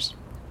profiteers.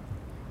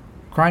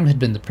 Crime had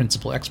been the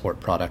principal export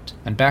product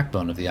and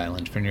backbone of the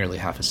island for nearly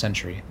half a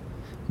century,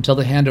 until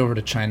the handover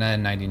to China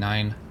in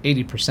 1999,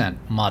 80%,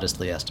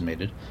 modestly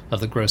estimated, of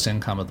the gross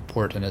income of the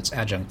port and its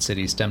adjunct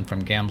city stemmed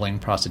from gambling,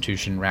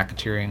 prostitution,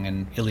 racketeering,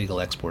 and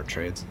illegal export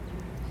trades.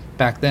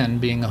 Back then,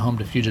 being a home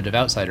to fugitive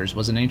outsiders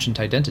was an ancient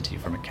identity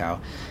for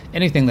Macau.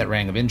 Anything that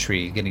rang of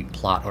intrigue, any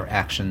plot or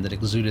action that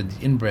exuded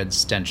the inbred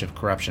stench of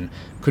corruption,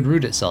 could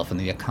root itself in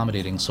the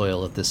accommodating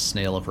soil of this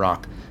snail of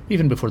rock,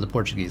 even before the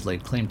Portuguese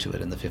laid claim to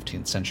it in the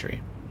 15th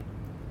century.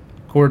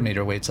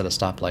 Coordinator waits at a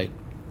stoplight.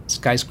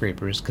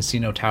 Skyscrapers,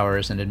 casino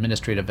towers, and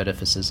administrative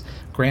edifices,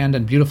 grand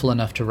and beautiful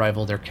enough to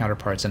rival their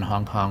counterparts in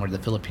Hong Kong or the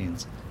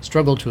Philippines,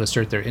 struggle to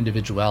assert their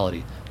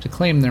individuality, to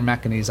claim their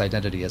Macanese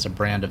identity as a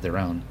brand of their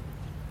own.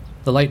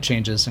 The light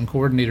changes, and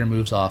Coordinator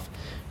moves off,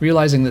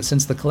 realizing that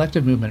since the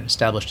collective movement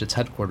established its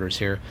headquarters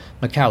here,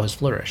 Macau has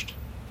flourished.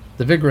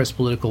 The vigorous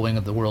political wing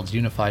of the world's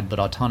unified but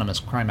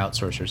autonomous crime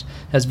outsourcers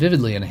has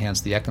vividly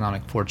enhanced the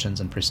economic fortunes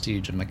and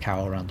prestige of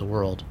Macau around the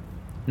world.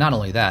 Not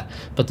only that,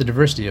 but the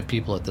diversity of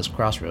people at this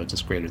crossroads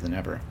is greater than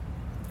ever.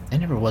 It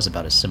never was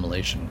about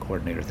assimilation,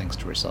 Coordinator thinks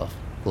to herself.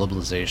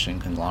 Globalization,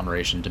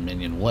 conglomeration,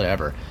 dominion,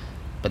 whatever,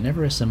 but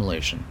never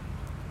assimilation.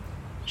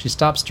 She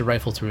stops to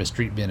rifle through a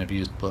street bin of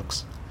used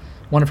books.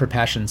 One of her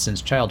passions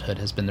since childhood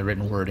has been the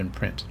written word in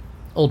print.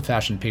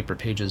 Old-fashioned paper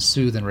pages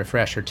soothe and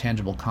refresh her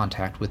tangible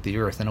contact with the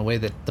earth in a way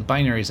that the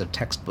binaries of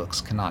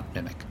textbooks cannot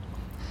mimic.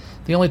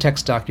 The only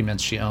text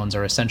documents she owns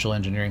are essential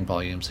engineering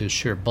volumes whose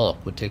sheer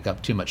bulk would take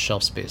up too much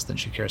shelf space than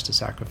she cares to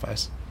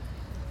sacrifice.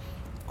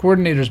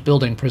 Coordinator's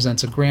building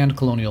presents a grand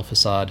colonial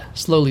facade,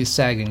 slowly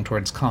sagging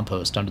towards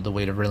compost under the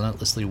weight of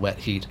relentlessly wet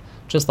heat,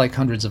 just like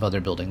hundreds of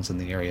other buildings in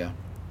the area.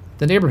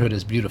 The neighborhood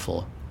is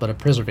beautiful, but a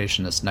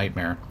preservationist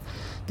nightmare.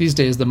 These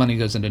days the money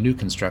goes into new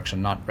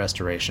construction, not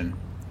restoration.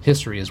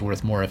 History is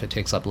worth more if it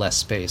takes up less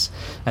space,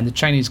 and the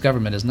Chinese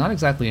government is not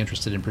exactly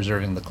interested in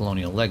preserving the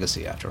colonial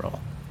legacy, after all.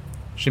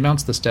 She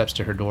mounts the steps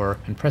to her door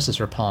and presses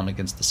her palm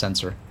against the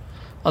sensor.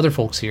 Other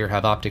folks here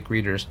have optic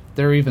readers.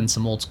 There are even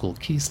some old-school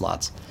key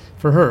slots.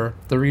 For her,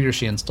 the reader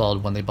she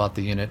installed when they bought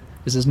the unit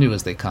is as new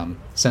as they come,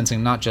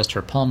 sensing not just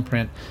her palm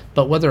print,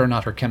 but whether or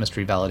not her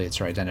chemistry validates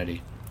her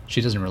identity. She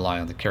doesn't rely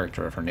on the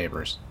character of her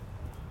neighbors.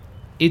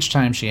 Each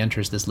time she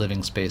enters this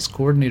living space,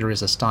 Coordinator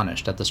is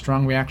astonished at the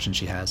strong reaction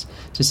she has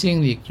to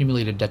seeing the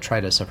accumulated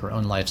detritus of her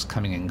own life's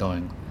coming and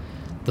going.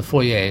 The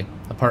foyer,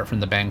 apart from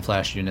the bang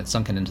flash unit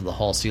sunken into the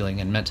hall ceiling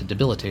and meant to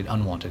debilitate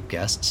unwanted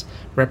guests,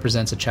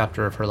 represents a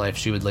chapter of her life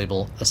she would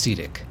label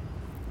ascetic.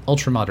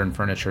 Ultramodern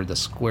furniture, the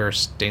square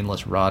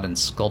stainless rod and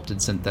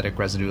sculpted synthetic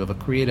residue of a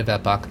creative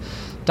epoch,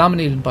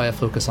 dominated by a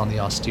focus on the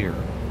austere,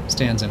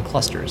 stands in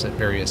clusters at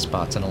various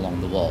spots and along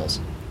the walls.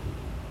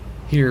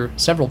 Here,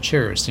 several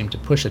chairs seem to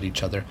push at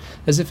each other,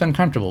 as if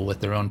uncomfortable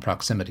with their own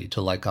proximity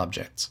to like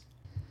objects.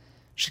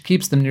 She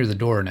keeps them near the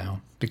door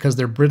now, because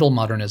their brittle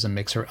modernism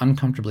makes her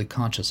uncomfortably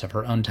conscious of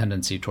her own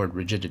tendency toward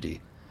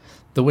rigidity.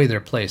 The way they're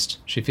placed,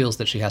 she feels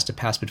that she has to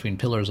pass between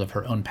pillars of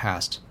her own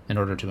past in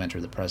order to enter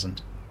the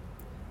present.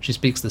 She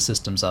speaks the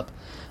systems up.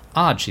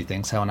 Odd, she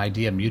thinks, how an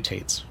idea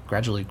mutates,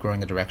 gradually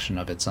growing a direction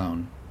of its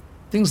own.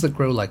 Things that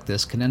grow like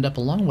this can end up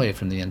a long way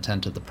from the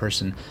intent of the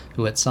person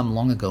who at some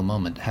long-ago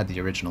moment had the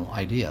original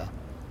idea.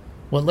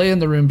 What lay in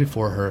the room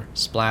before her,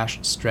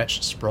 splashed,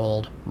 stretched,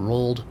 sprawled,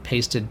 rolled,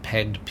 pasted,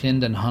 pegged,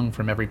 pinned, and hung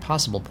from every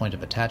possible point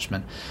of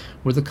attachment,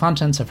 were the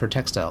contents of her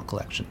textile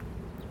collection.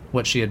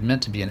 What she had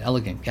meant to be an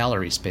elegant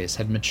gallery space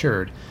had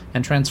matured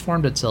and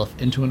transformed itself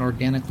into an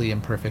organically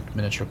imperfect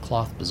miniature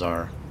cloth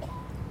bazaar.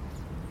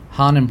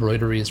 Han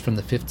embroideries from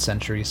the 5th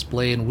century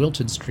splay in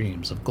wilted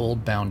streams of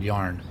gold-bound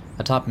yarn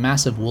atop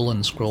massive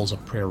woolen scrolls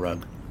of prayer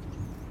rug.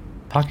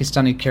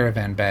 Pakistani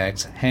caravan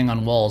bags hang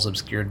on walls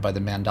obscured by the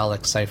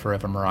mandalic cipher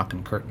of a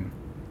Moroccan curtain.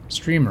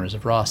 Streamers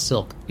of raw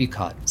silk,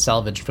 ikat,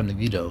 salvaged from the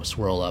Guido,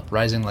 swirl up,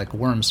 rising like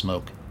worm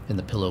smoke in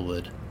the pillow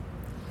wood.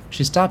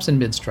 She stops in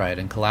mid-stride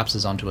and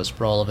collapses onto a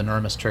sprawl of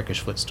enormous Turkish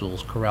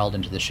footstools corralled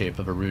into the shape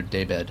of a rude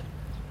daybed.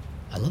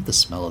 I love the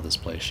smell of this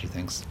place, she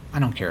thinks. I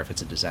don't care if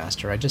it's a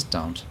disaster, I just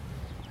don't.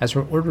 As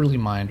her orderly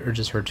mind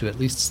urges her to at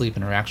least sleep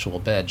in her actual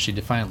bed, she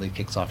defiantly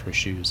kicks off her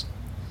shoes.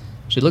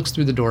 She looks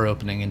through the door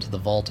opening into the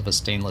vault of a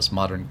stainless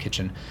modern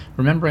kitchen,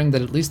 remembering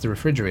that at least the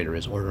refrigerator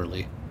is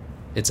orderly.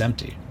 It's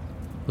empty.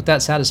 With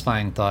that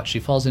satisfying thought, she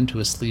falls into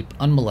a sleep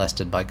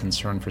unmolested by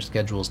concern for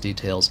schedules,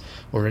 details,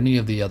 or any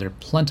of the other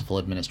plentiful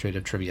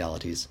administrative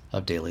trivialities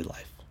of daily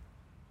life.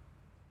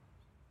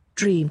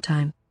 Dream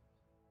time.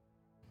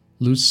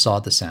 Luz saw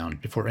the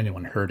sound before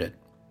anyone heard it.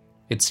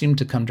 It seemed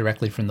to come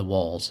directly from the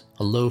walls,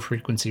 a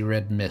low-frequency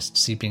red mist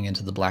seeping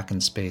into the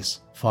blackened space,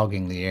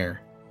 fogging the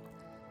air.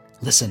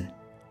 "Listen,"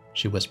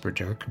 she whispered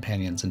to her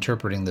companions,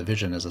 interpreting the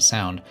vision as a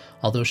sound,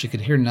 although she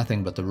could hear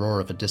nothing but the roar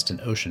of a distant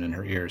ocean in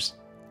her ears.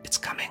 "It's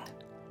coming."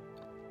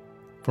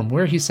 From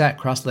where he sat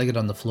cross-legged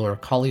on the floor,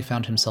 Kali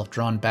found himself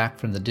drawn back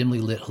from the dimly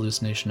lit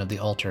hallucination of the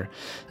altar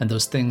and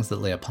those things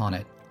that lay upon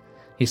it.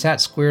 He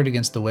sat squared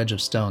against the wedge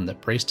of stone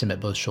that braced him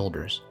at both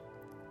shoulders.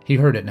 He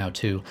heard it now,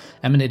 too,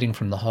 emanating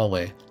from the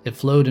hallway. It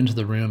flowed into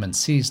the room and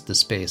seized the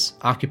space,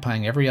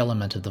 occupying every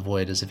element of the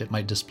void as if it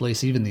might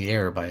displace even the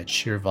air by its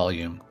sheer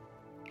volume.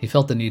 He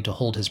felt the need to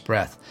hold his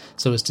breath,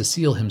 so as to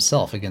seal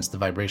himself against the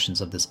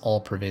vibrations of this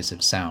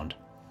all-pervasive sound.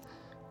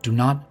 "Do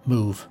not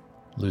move,"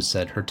 Luz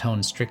said, her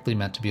tone strictly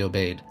meant to be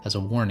obeyed, as a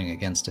warning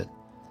against it.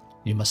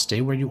 "You must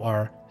stay where you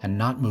are and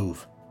not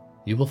move.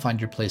 You will find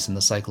your place in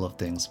the cycle of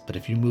things, but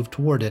if you move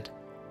toward it..."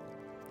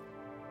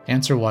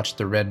 Answer watched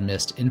the red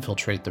mist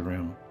infiltrate the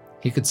room.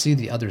 He could see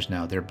the others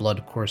now, their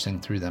blood coursing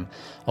through them.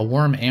 A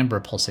warm amber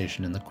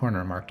pulsation in the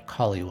corner marked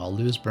Kali, while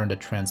Luz burned a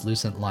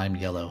translucent lime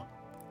yellow.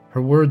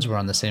 Her words were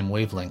on the same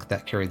wavelength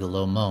that carried the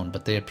low moan,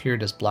 but they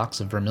appeared as blocks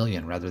of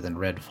vermilion rather than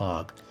red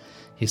fog.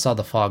 He saw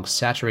the fog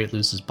saturate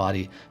Luz's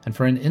body, and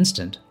for an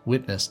instant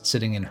witnessed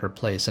sitting in her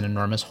place an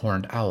enormous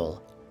horned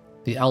owl.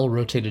 The owl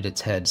rotated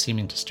its head,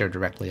 seeming to stare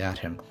directly at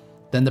him.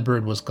 Then the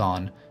bird was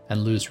gone,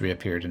 and Luz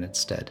reappeared in its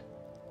stead.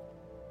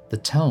 The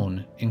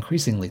tone,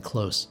 increasingly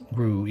close,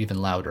 grew even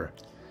louder.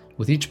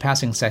 With each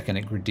passing second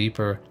it grew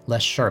deeper,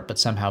 less sharp but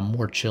somehow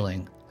more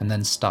chilling, and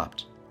then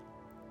stopped.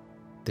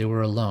 They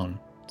were alone,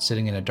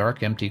 sitting in a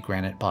dark, empty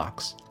granite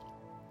box.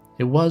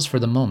 It was, for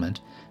the moment,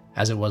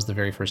 as it was the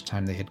very first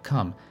time they had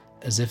come,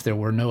 as if there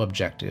were no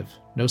objective,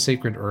 no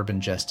sacred herb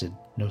ingested,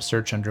 no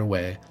search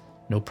underway,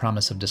 no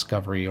promise of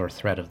discovery or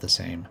threat of the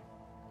same.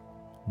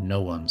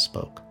 No one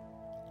spoke.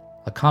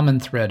 A common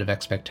thread of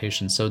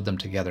expectation sewed them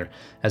together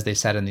as they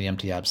sat in the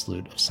empty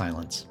absolute of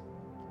silence.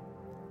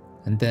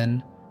 And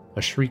then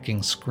a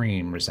shrieking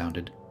scream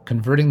resounded,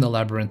 converting the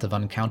labyrinth of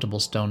uncountable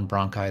stone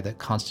bronchi that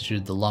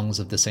constituted the lungs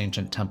of this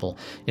ancient temple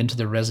into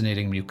the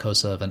resonating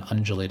mucosa of an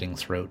undulating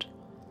throat.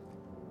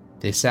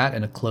 They sat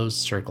in a closed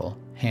circle,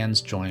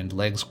 hands joined,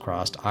 legs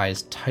crossed,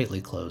 eyes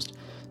tightly closed.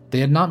 They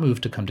had not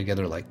moved to come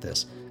together like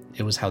this.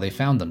 It was how they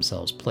found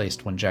themselves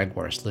placed when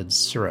Jaguar slid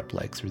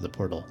syrup-like through the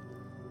portal.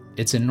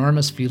 Its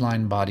enormous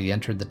feline body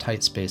entered the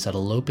tight space at a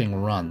loping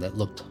run that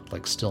looked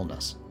like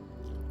stillness.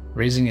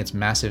 Raising its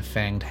massive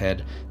fanged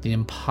head, the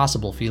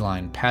impossible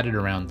feline padded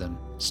around them,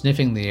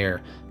 sniffing the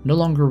air, no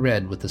longer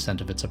red with the scent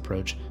of its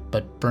approach,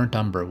 but burnt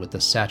umber with the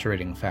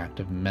saturating fact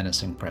of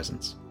menacing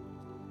presence.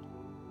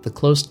 The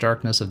close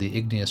darkness of the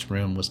igneous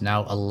room was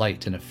now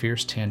alight in a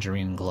fierce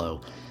tangerine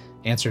glow.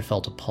 Answer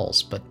felt a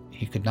pulse, but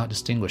he could not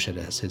distinguish it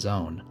as his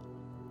own.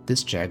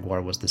 This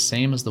jaguar was the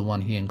same as the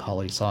one he and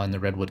Kali saw in the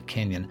Redwood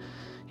Canyon.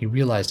 He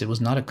realized it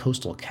was not a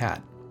coastal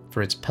cat,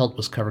 for its pelt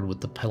was covered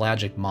with the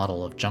pelagic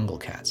mottle of jungle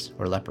cats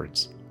or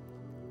leopards.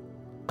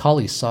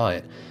 Kali saw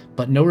it,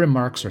 but no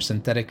remarks or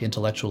synthetic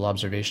intellectual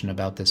observation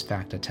about this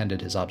fact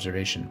attended his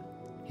observation.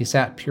 He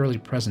sat purely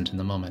present in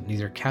the moment,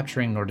 neither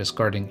capturing nor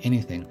discarding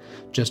anything,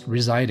 just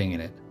residing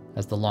in it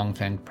as the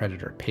long-fanged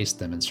predator paced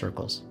them in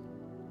circles.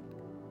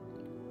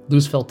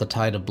 Luz felt the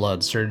tide of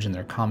blood surge in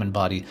their common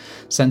body,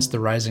 sensed the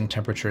rising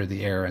temperature of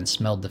the air, and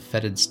smelled the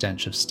fetid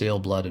stench of stale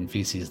blood and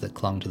feces that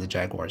clung to the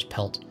jaguar's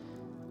pelt.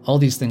 All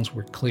these things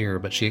were clear,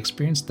 but she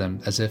experienced them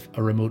as if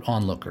a remote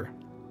onlooker.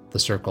 The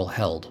circle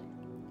held.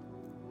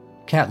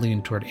 Cat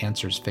leaned toward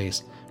Answer's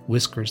face,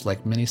 whiskers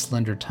like many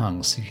slender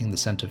tongues seeking the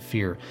scent of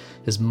fear,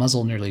 his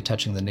muzzle nearly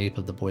touching the nape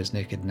of the boy's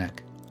naked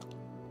neck.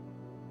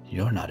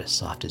 "You're not as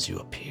soft as you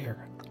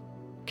appear."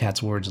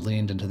 Cat's words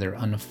leaned into their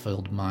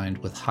unfilled mind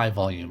with high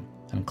volume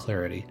and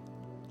clarity.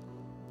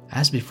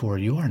 "As before,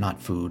 you are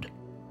not food.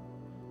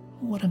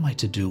 What am I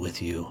to do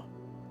with you?"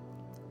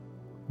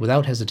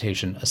 Without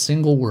hesitation, a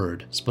single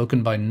word,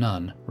 spoken by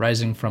none,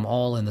 rising from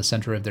all in the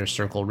center of their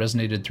circle,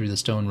 resonated through the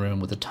stone room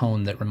with a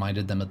tone that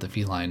reminded them of the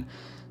feline.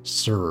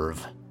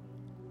 "Serve."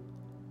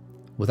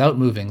 Without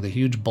moving, the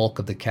huge bulk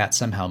of the cat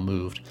somehow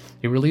moved.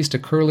 It released a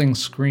curling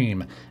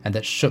scream, and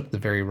that shook the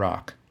very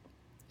rock.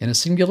 In a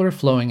singular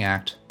flowing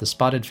act, the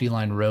spotted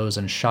feline rose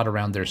and shot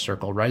around their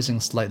circle, rising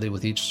slightly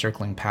with each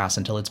circling pass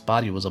until its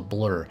body was a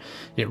blur.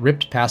 It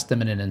ripped past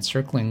them in an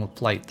encircling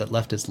flight that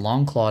left its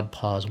long-clawed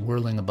paws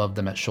whirling above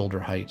them at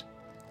shoulder height.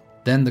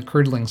 Then the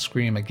curdling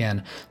scream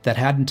again, that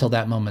had until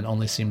that moment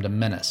only seemed a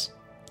menace,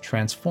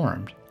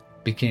 transformed,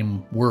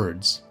 became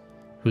words,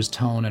 whose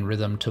tone and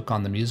rhythm took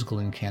on the musical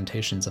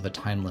incantations of a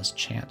timeless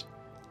chant.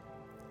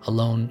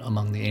 "Alone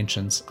among the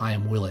ancients, I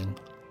am willing.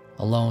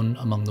 Alone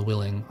among the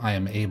willing, I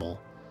am able.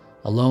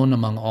 Alone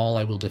among all,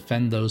 I will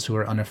defend those who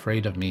are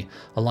unafraid of me,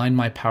 align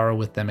my power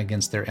with them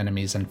against their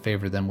enemies, and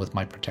favor them with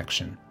my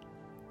protection.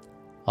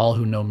 All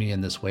who know me in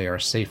this way are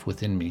safe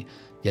within me,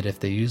 yet if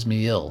they use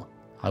me ill,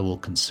 I will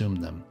consume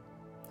them.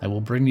 I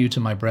will bring you to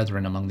my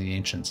brethren among the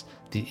ancients,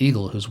 the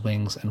eagle whose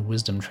wings and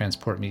wisdom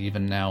transport me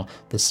even now,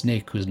 the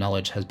snake whose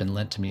knowledge has been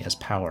lent to me as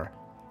power.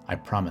 I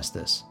promise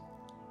this."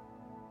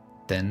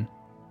 Then,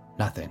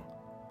 nothing.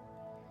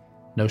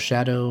 No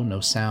shadow, no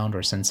sound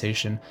or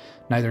sensation,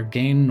 neither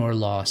gain nor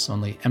loss,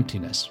 only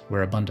emptiness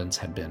where abundance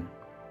had been.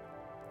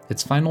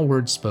 Its final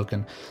words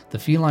spoken, the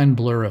feline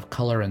blur of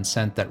color and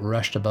scent that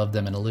rushed above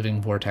them in a living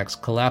vortex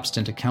collapsed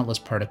into countless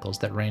particles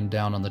that rained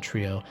down on the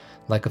trio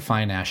like a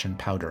fine ashen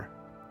powder.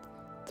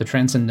 The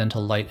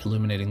transcendental light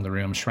illuminating the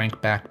room shrank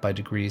back by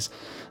degrees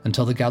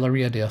until the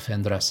Galleria de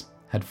Ofendras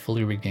had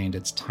fully regained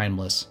its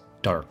timeless,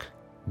 dark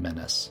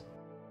menace.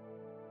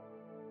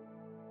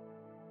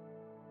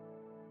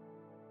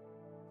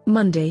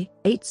 Monday,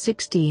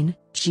 8:16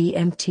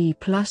 GMT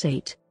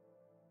 +8.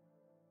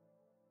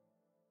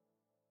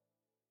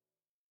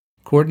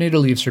 Coordinator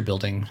leaves her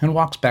building and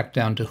walks back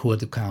down to Rua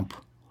do Campo,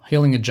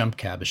 hailing a jump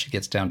cab as she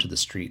gets down to the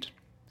street.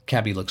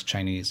 Cabbie looks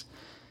Chinese.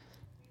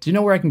 "Do you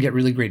know where I can get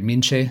really great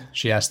minche?"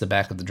 she asks the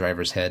back of the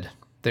driver's head.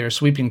 They are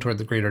sweeping toward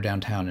the greater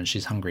downtown and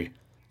she's hungry.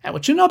 "Hey,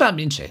 what you know about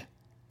minche?"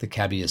 The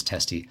cabbie is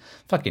testy.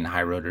 "Fucking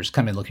high roaders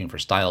come in looking for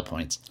style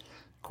points."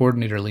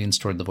 Coordinator leans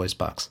toward the voice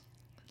box.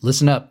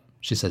 "Listen up,"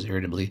 she says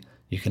irritably.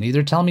 "You can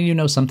either tell me you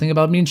know something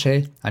about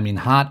minche, I mean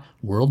hot,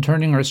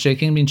 world-turning,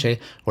 earth-shaking minche,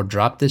 or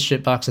drop this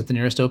shitbox at the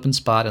nearest open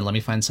spot and let me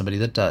find somebody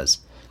that does.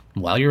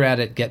 And while you're at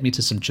it, get me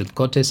to some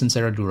chilcotes and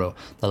ceraduro.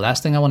 The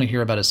last thing I want to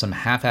hear about is some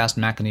half-assed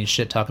Macanese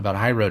shit talk about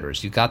high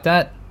roaders. You got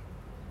that?"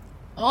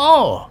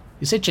 "Oh,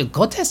 you say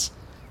chilcotes?"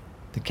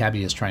 The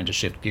cabbie is trying to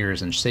shift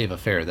gears and save a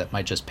fare that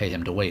might just pay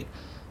him to wait.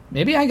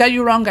 "Maybe I got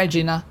you wrong,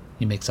 Gaijina."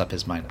 He makes up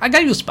his mind. "I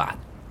got you spot."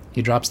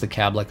 He drops the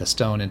cab like a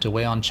stone into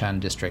Weon-chan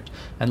district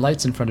and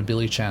lights in front of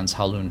Billy Chan's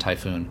Kowloon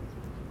Typhoon.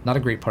 Not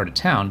a great part of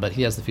town, but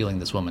he has the feeling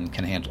this woman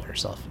can handle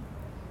herself.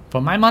 "For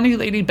my money,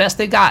 lady, best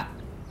they got."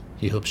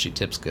 He hopes she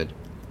tips good.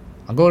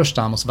 "Agora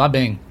estamos, va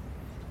bem."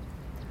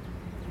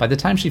 By the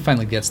time she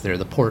finally gets there,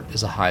 the port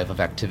is a hive of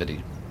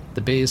activity.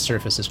 The bay's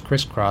surface is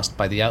crisscrossed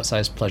by the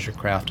outsized pleasure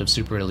craft of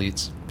super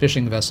elites,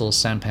 fishing vessels,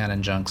 sampan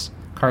and junks,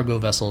 cargo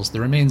vessels,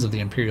 the remains of the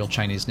Imperial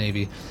Chinese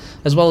Navy,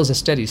 as well as a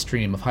steady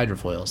stream of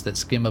hydrofoils that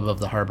skim above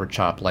the harbor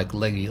chop like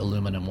leggy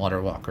aluminum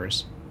water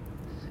walkers.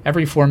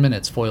 Every 4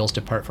 minutes, foils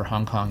depart for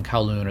Hong Kong,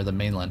 Kowloon, or the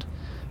mainland.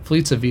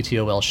 Fleets of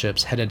VTOL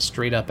ships headed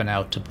straight up and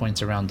out to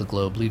points around the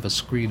globe leave a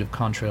screed of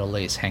contrail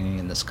lace hanging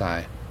in the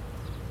sky.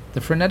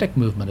 The frenetic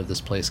movement of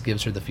this place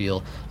gives her the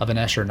feel of an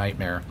Escher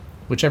nightmare.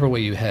 Whichever way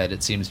you head,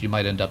 it seems you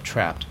might end up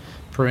trapped,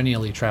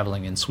 perennially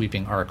traveling in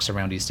sweeping arcs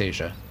around East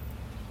Asia.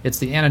 It's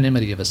the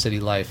anonymity of a city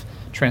life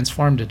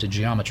transformed into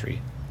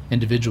geometry,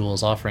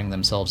 individuals offering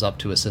themselves up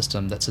to a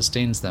system that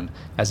sustains them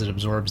as it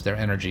absorbs their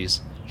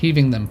energies,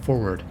 heaving them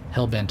forward,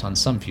 hell-bent on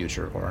some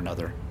future or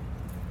another.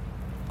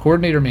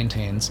 Coordinator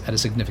maintains, at a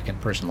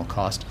significant personal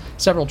cost,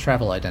 several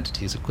travel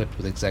identities equipped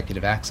with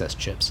executive access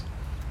chips.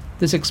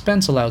 This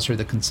expense allows her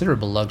the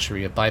considerable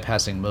luxury of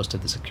bypassing most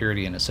of the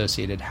security and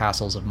associated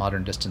hassles of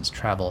modern distance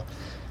travel.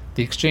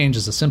 The exchange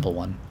is a simple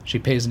one. She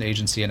pays an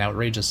agency an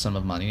outrageous sum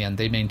of money, and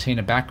they maintain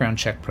a background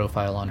check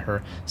profile on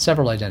her,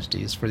 several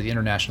identities, for the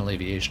International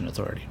Aviation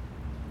Authority.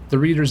 The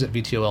readers at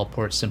VTOL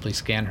ports simply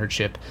scan her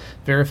chip,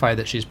 verify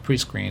that she's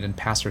pre-screened, and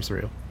pass her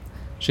through.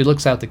 She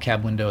looks out the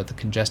cab window at the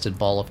congested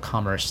ball of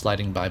commerce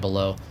sliding by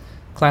below.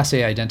 Class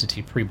A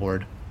identity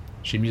pre-board.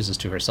 She muses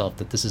to herself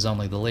that this is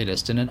only the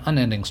latest in an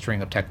unending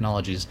string of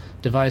technologies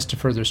devised to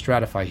further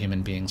stratify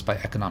human beings by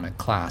economic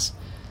class.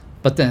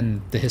 But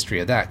then, the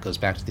history of that goes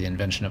back to the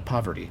invention of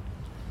poverty.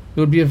 It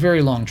would be a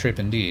very long trip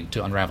indeed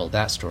to unravel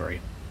that story.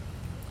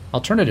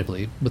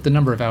 Alternatively, with the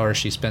number of hours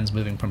she spends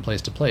moving from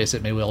place to place,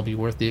 it may well be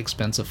worth the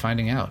expense of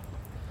finding out.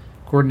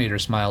 Coordinator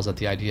smiles at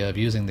the idea of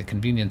using the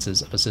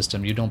conveniences of a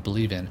system you don't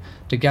believe in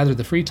to gather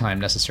the free time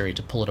necessary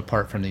to pull it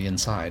apart from the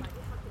inside.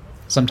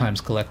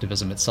 Sometimes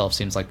collectivism itself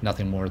seems like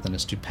nothing more than a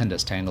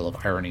stupendous tangle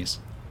of ironies.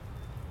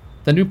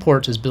 The new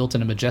port is built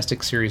in a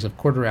majestic series of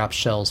quarter-apt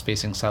shells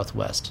facing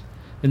southwest.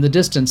 In the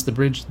distance, the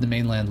bridge to the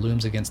mainland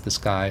looms against the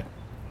sky,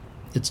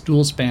 its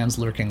dual spans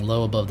lurking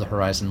low above the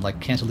horizon like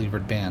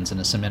cantilevered bands in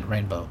a cement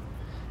rainbow.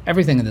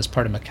 Everything in this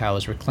part of Macau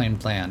is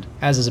reclaimed land,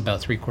 as is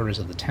about 3/4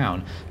 of the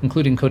town,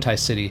 including Cotai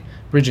City,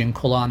 bridging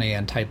Kolane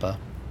and Taipa.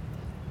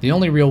 The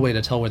only real way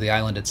to tell where the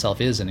island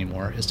itself is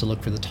anymore is to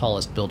look for the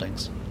tallest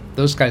buildings.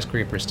 Those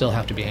skyscrapers still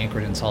have to be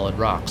anchored in solid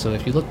rock, so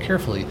if you look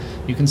carefully,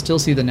 you can still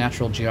see the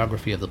natural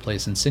geography of the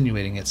place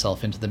insinuating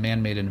itself into the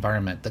man-made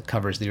environment that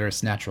covers the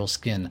Earth's natural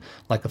skin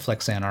like a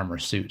Flexan armor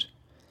suit.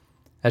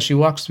 As she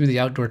walks through the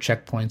outdoor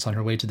checkpoints on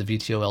her way to the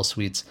VTOL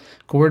suites,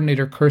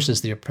 Coordinator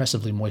curses the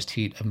oppressively moist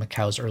heat of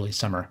Macau's early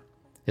summer.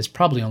 It's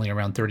probably only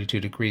around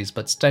 32 degrees,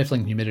 but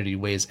stifling humidity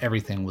weighs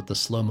everything with the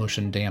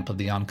slow-motion damp of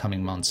the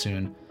oncoming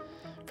monsoon.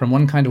 From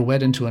one kind of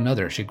wet into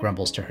another, she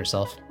grumbles to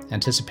herself,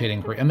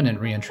 anticipating her imminent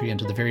re-entry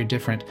into the very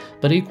different,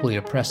 but equally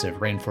oppressive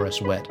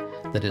rainforest wet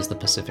that is the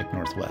Pacific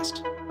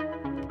Northwest.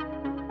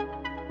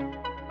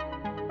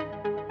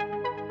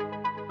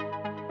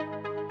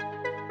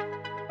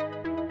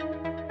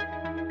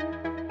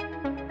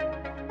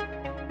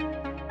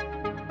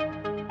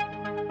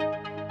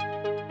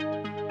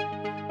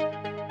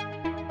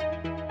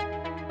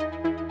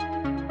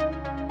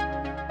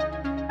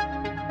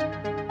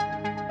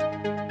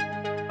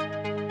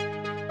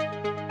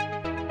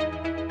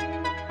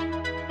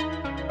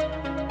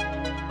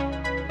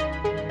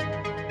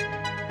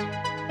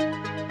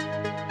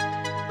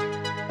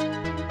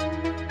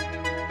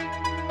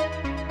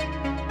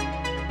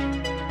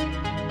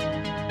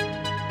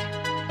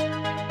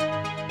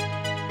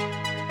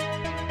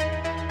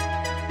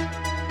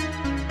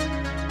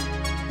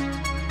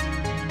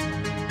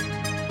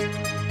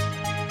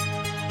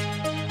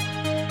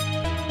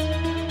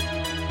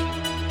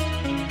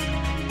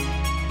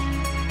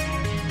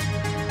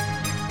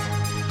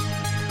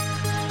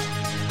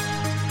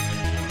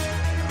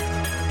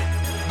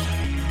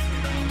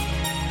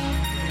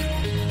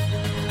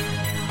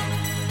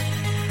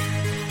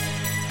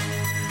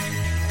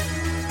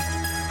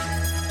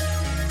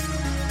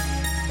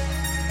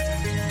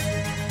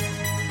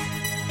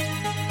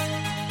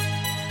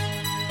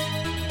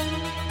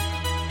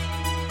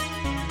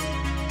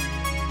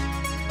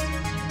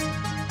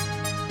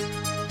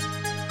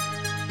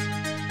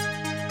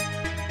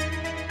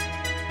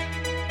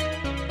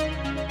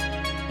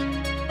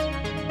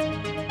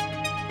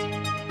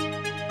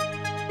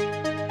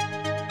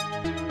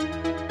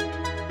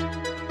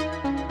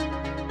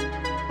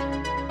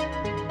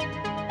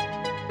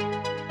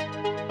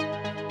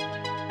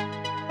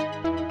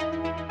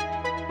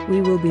 We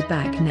will be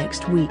back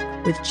next week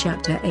with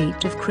Chapter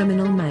 8 of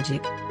Criminal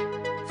Magic.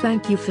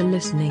 Thank you for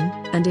listening,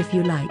 and if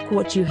you like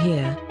what you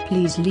hear,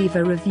 please leave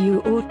a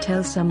review or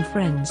tell some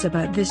friends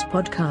about this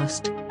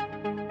podcast.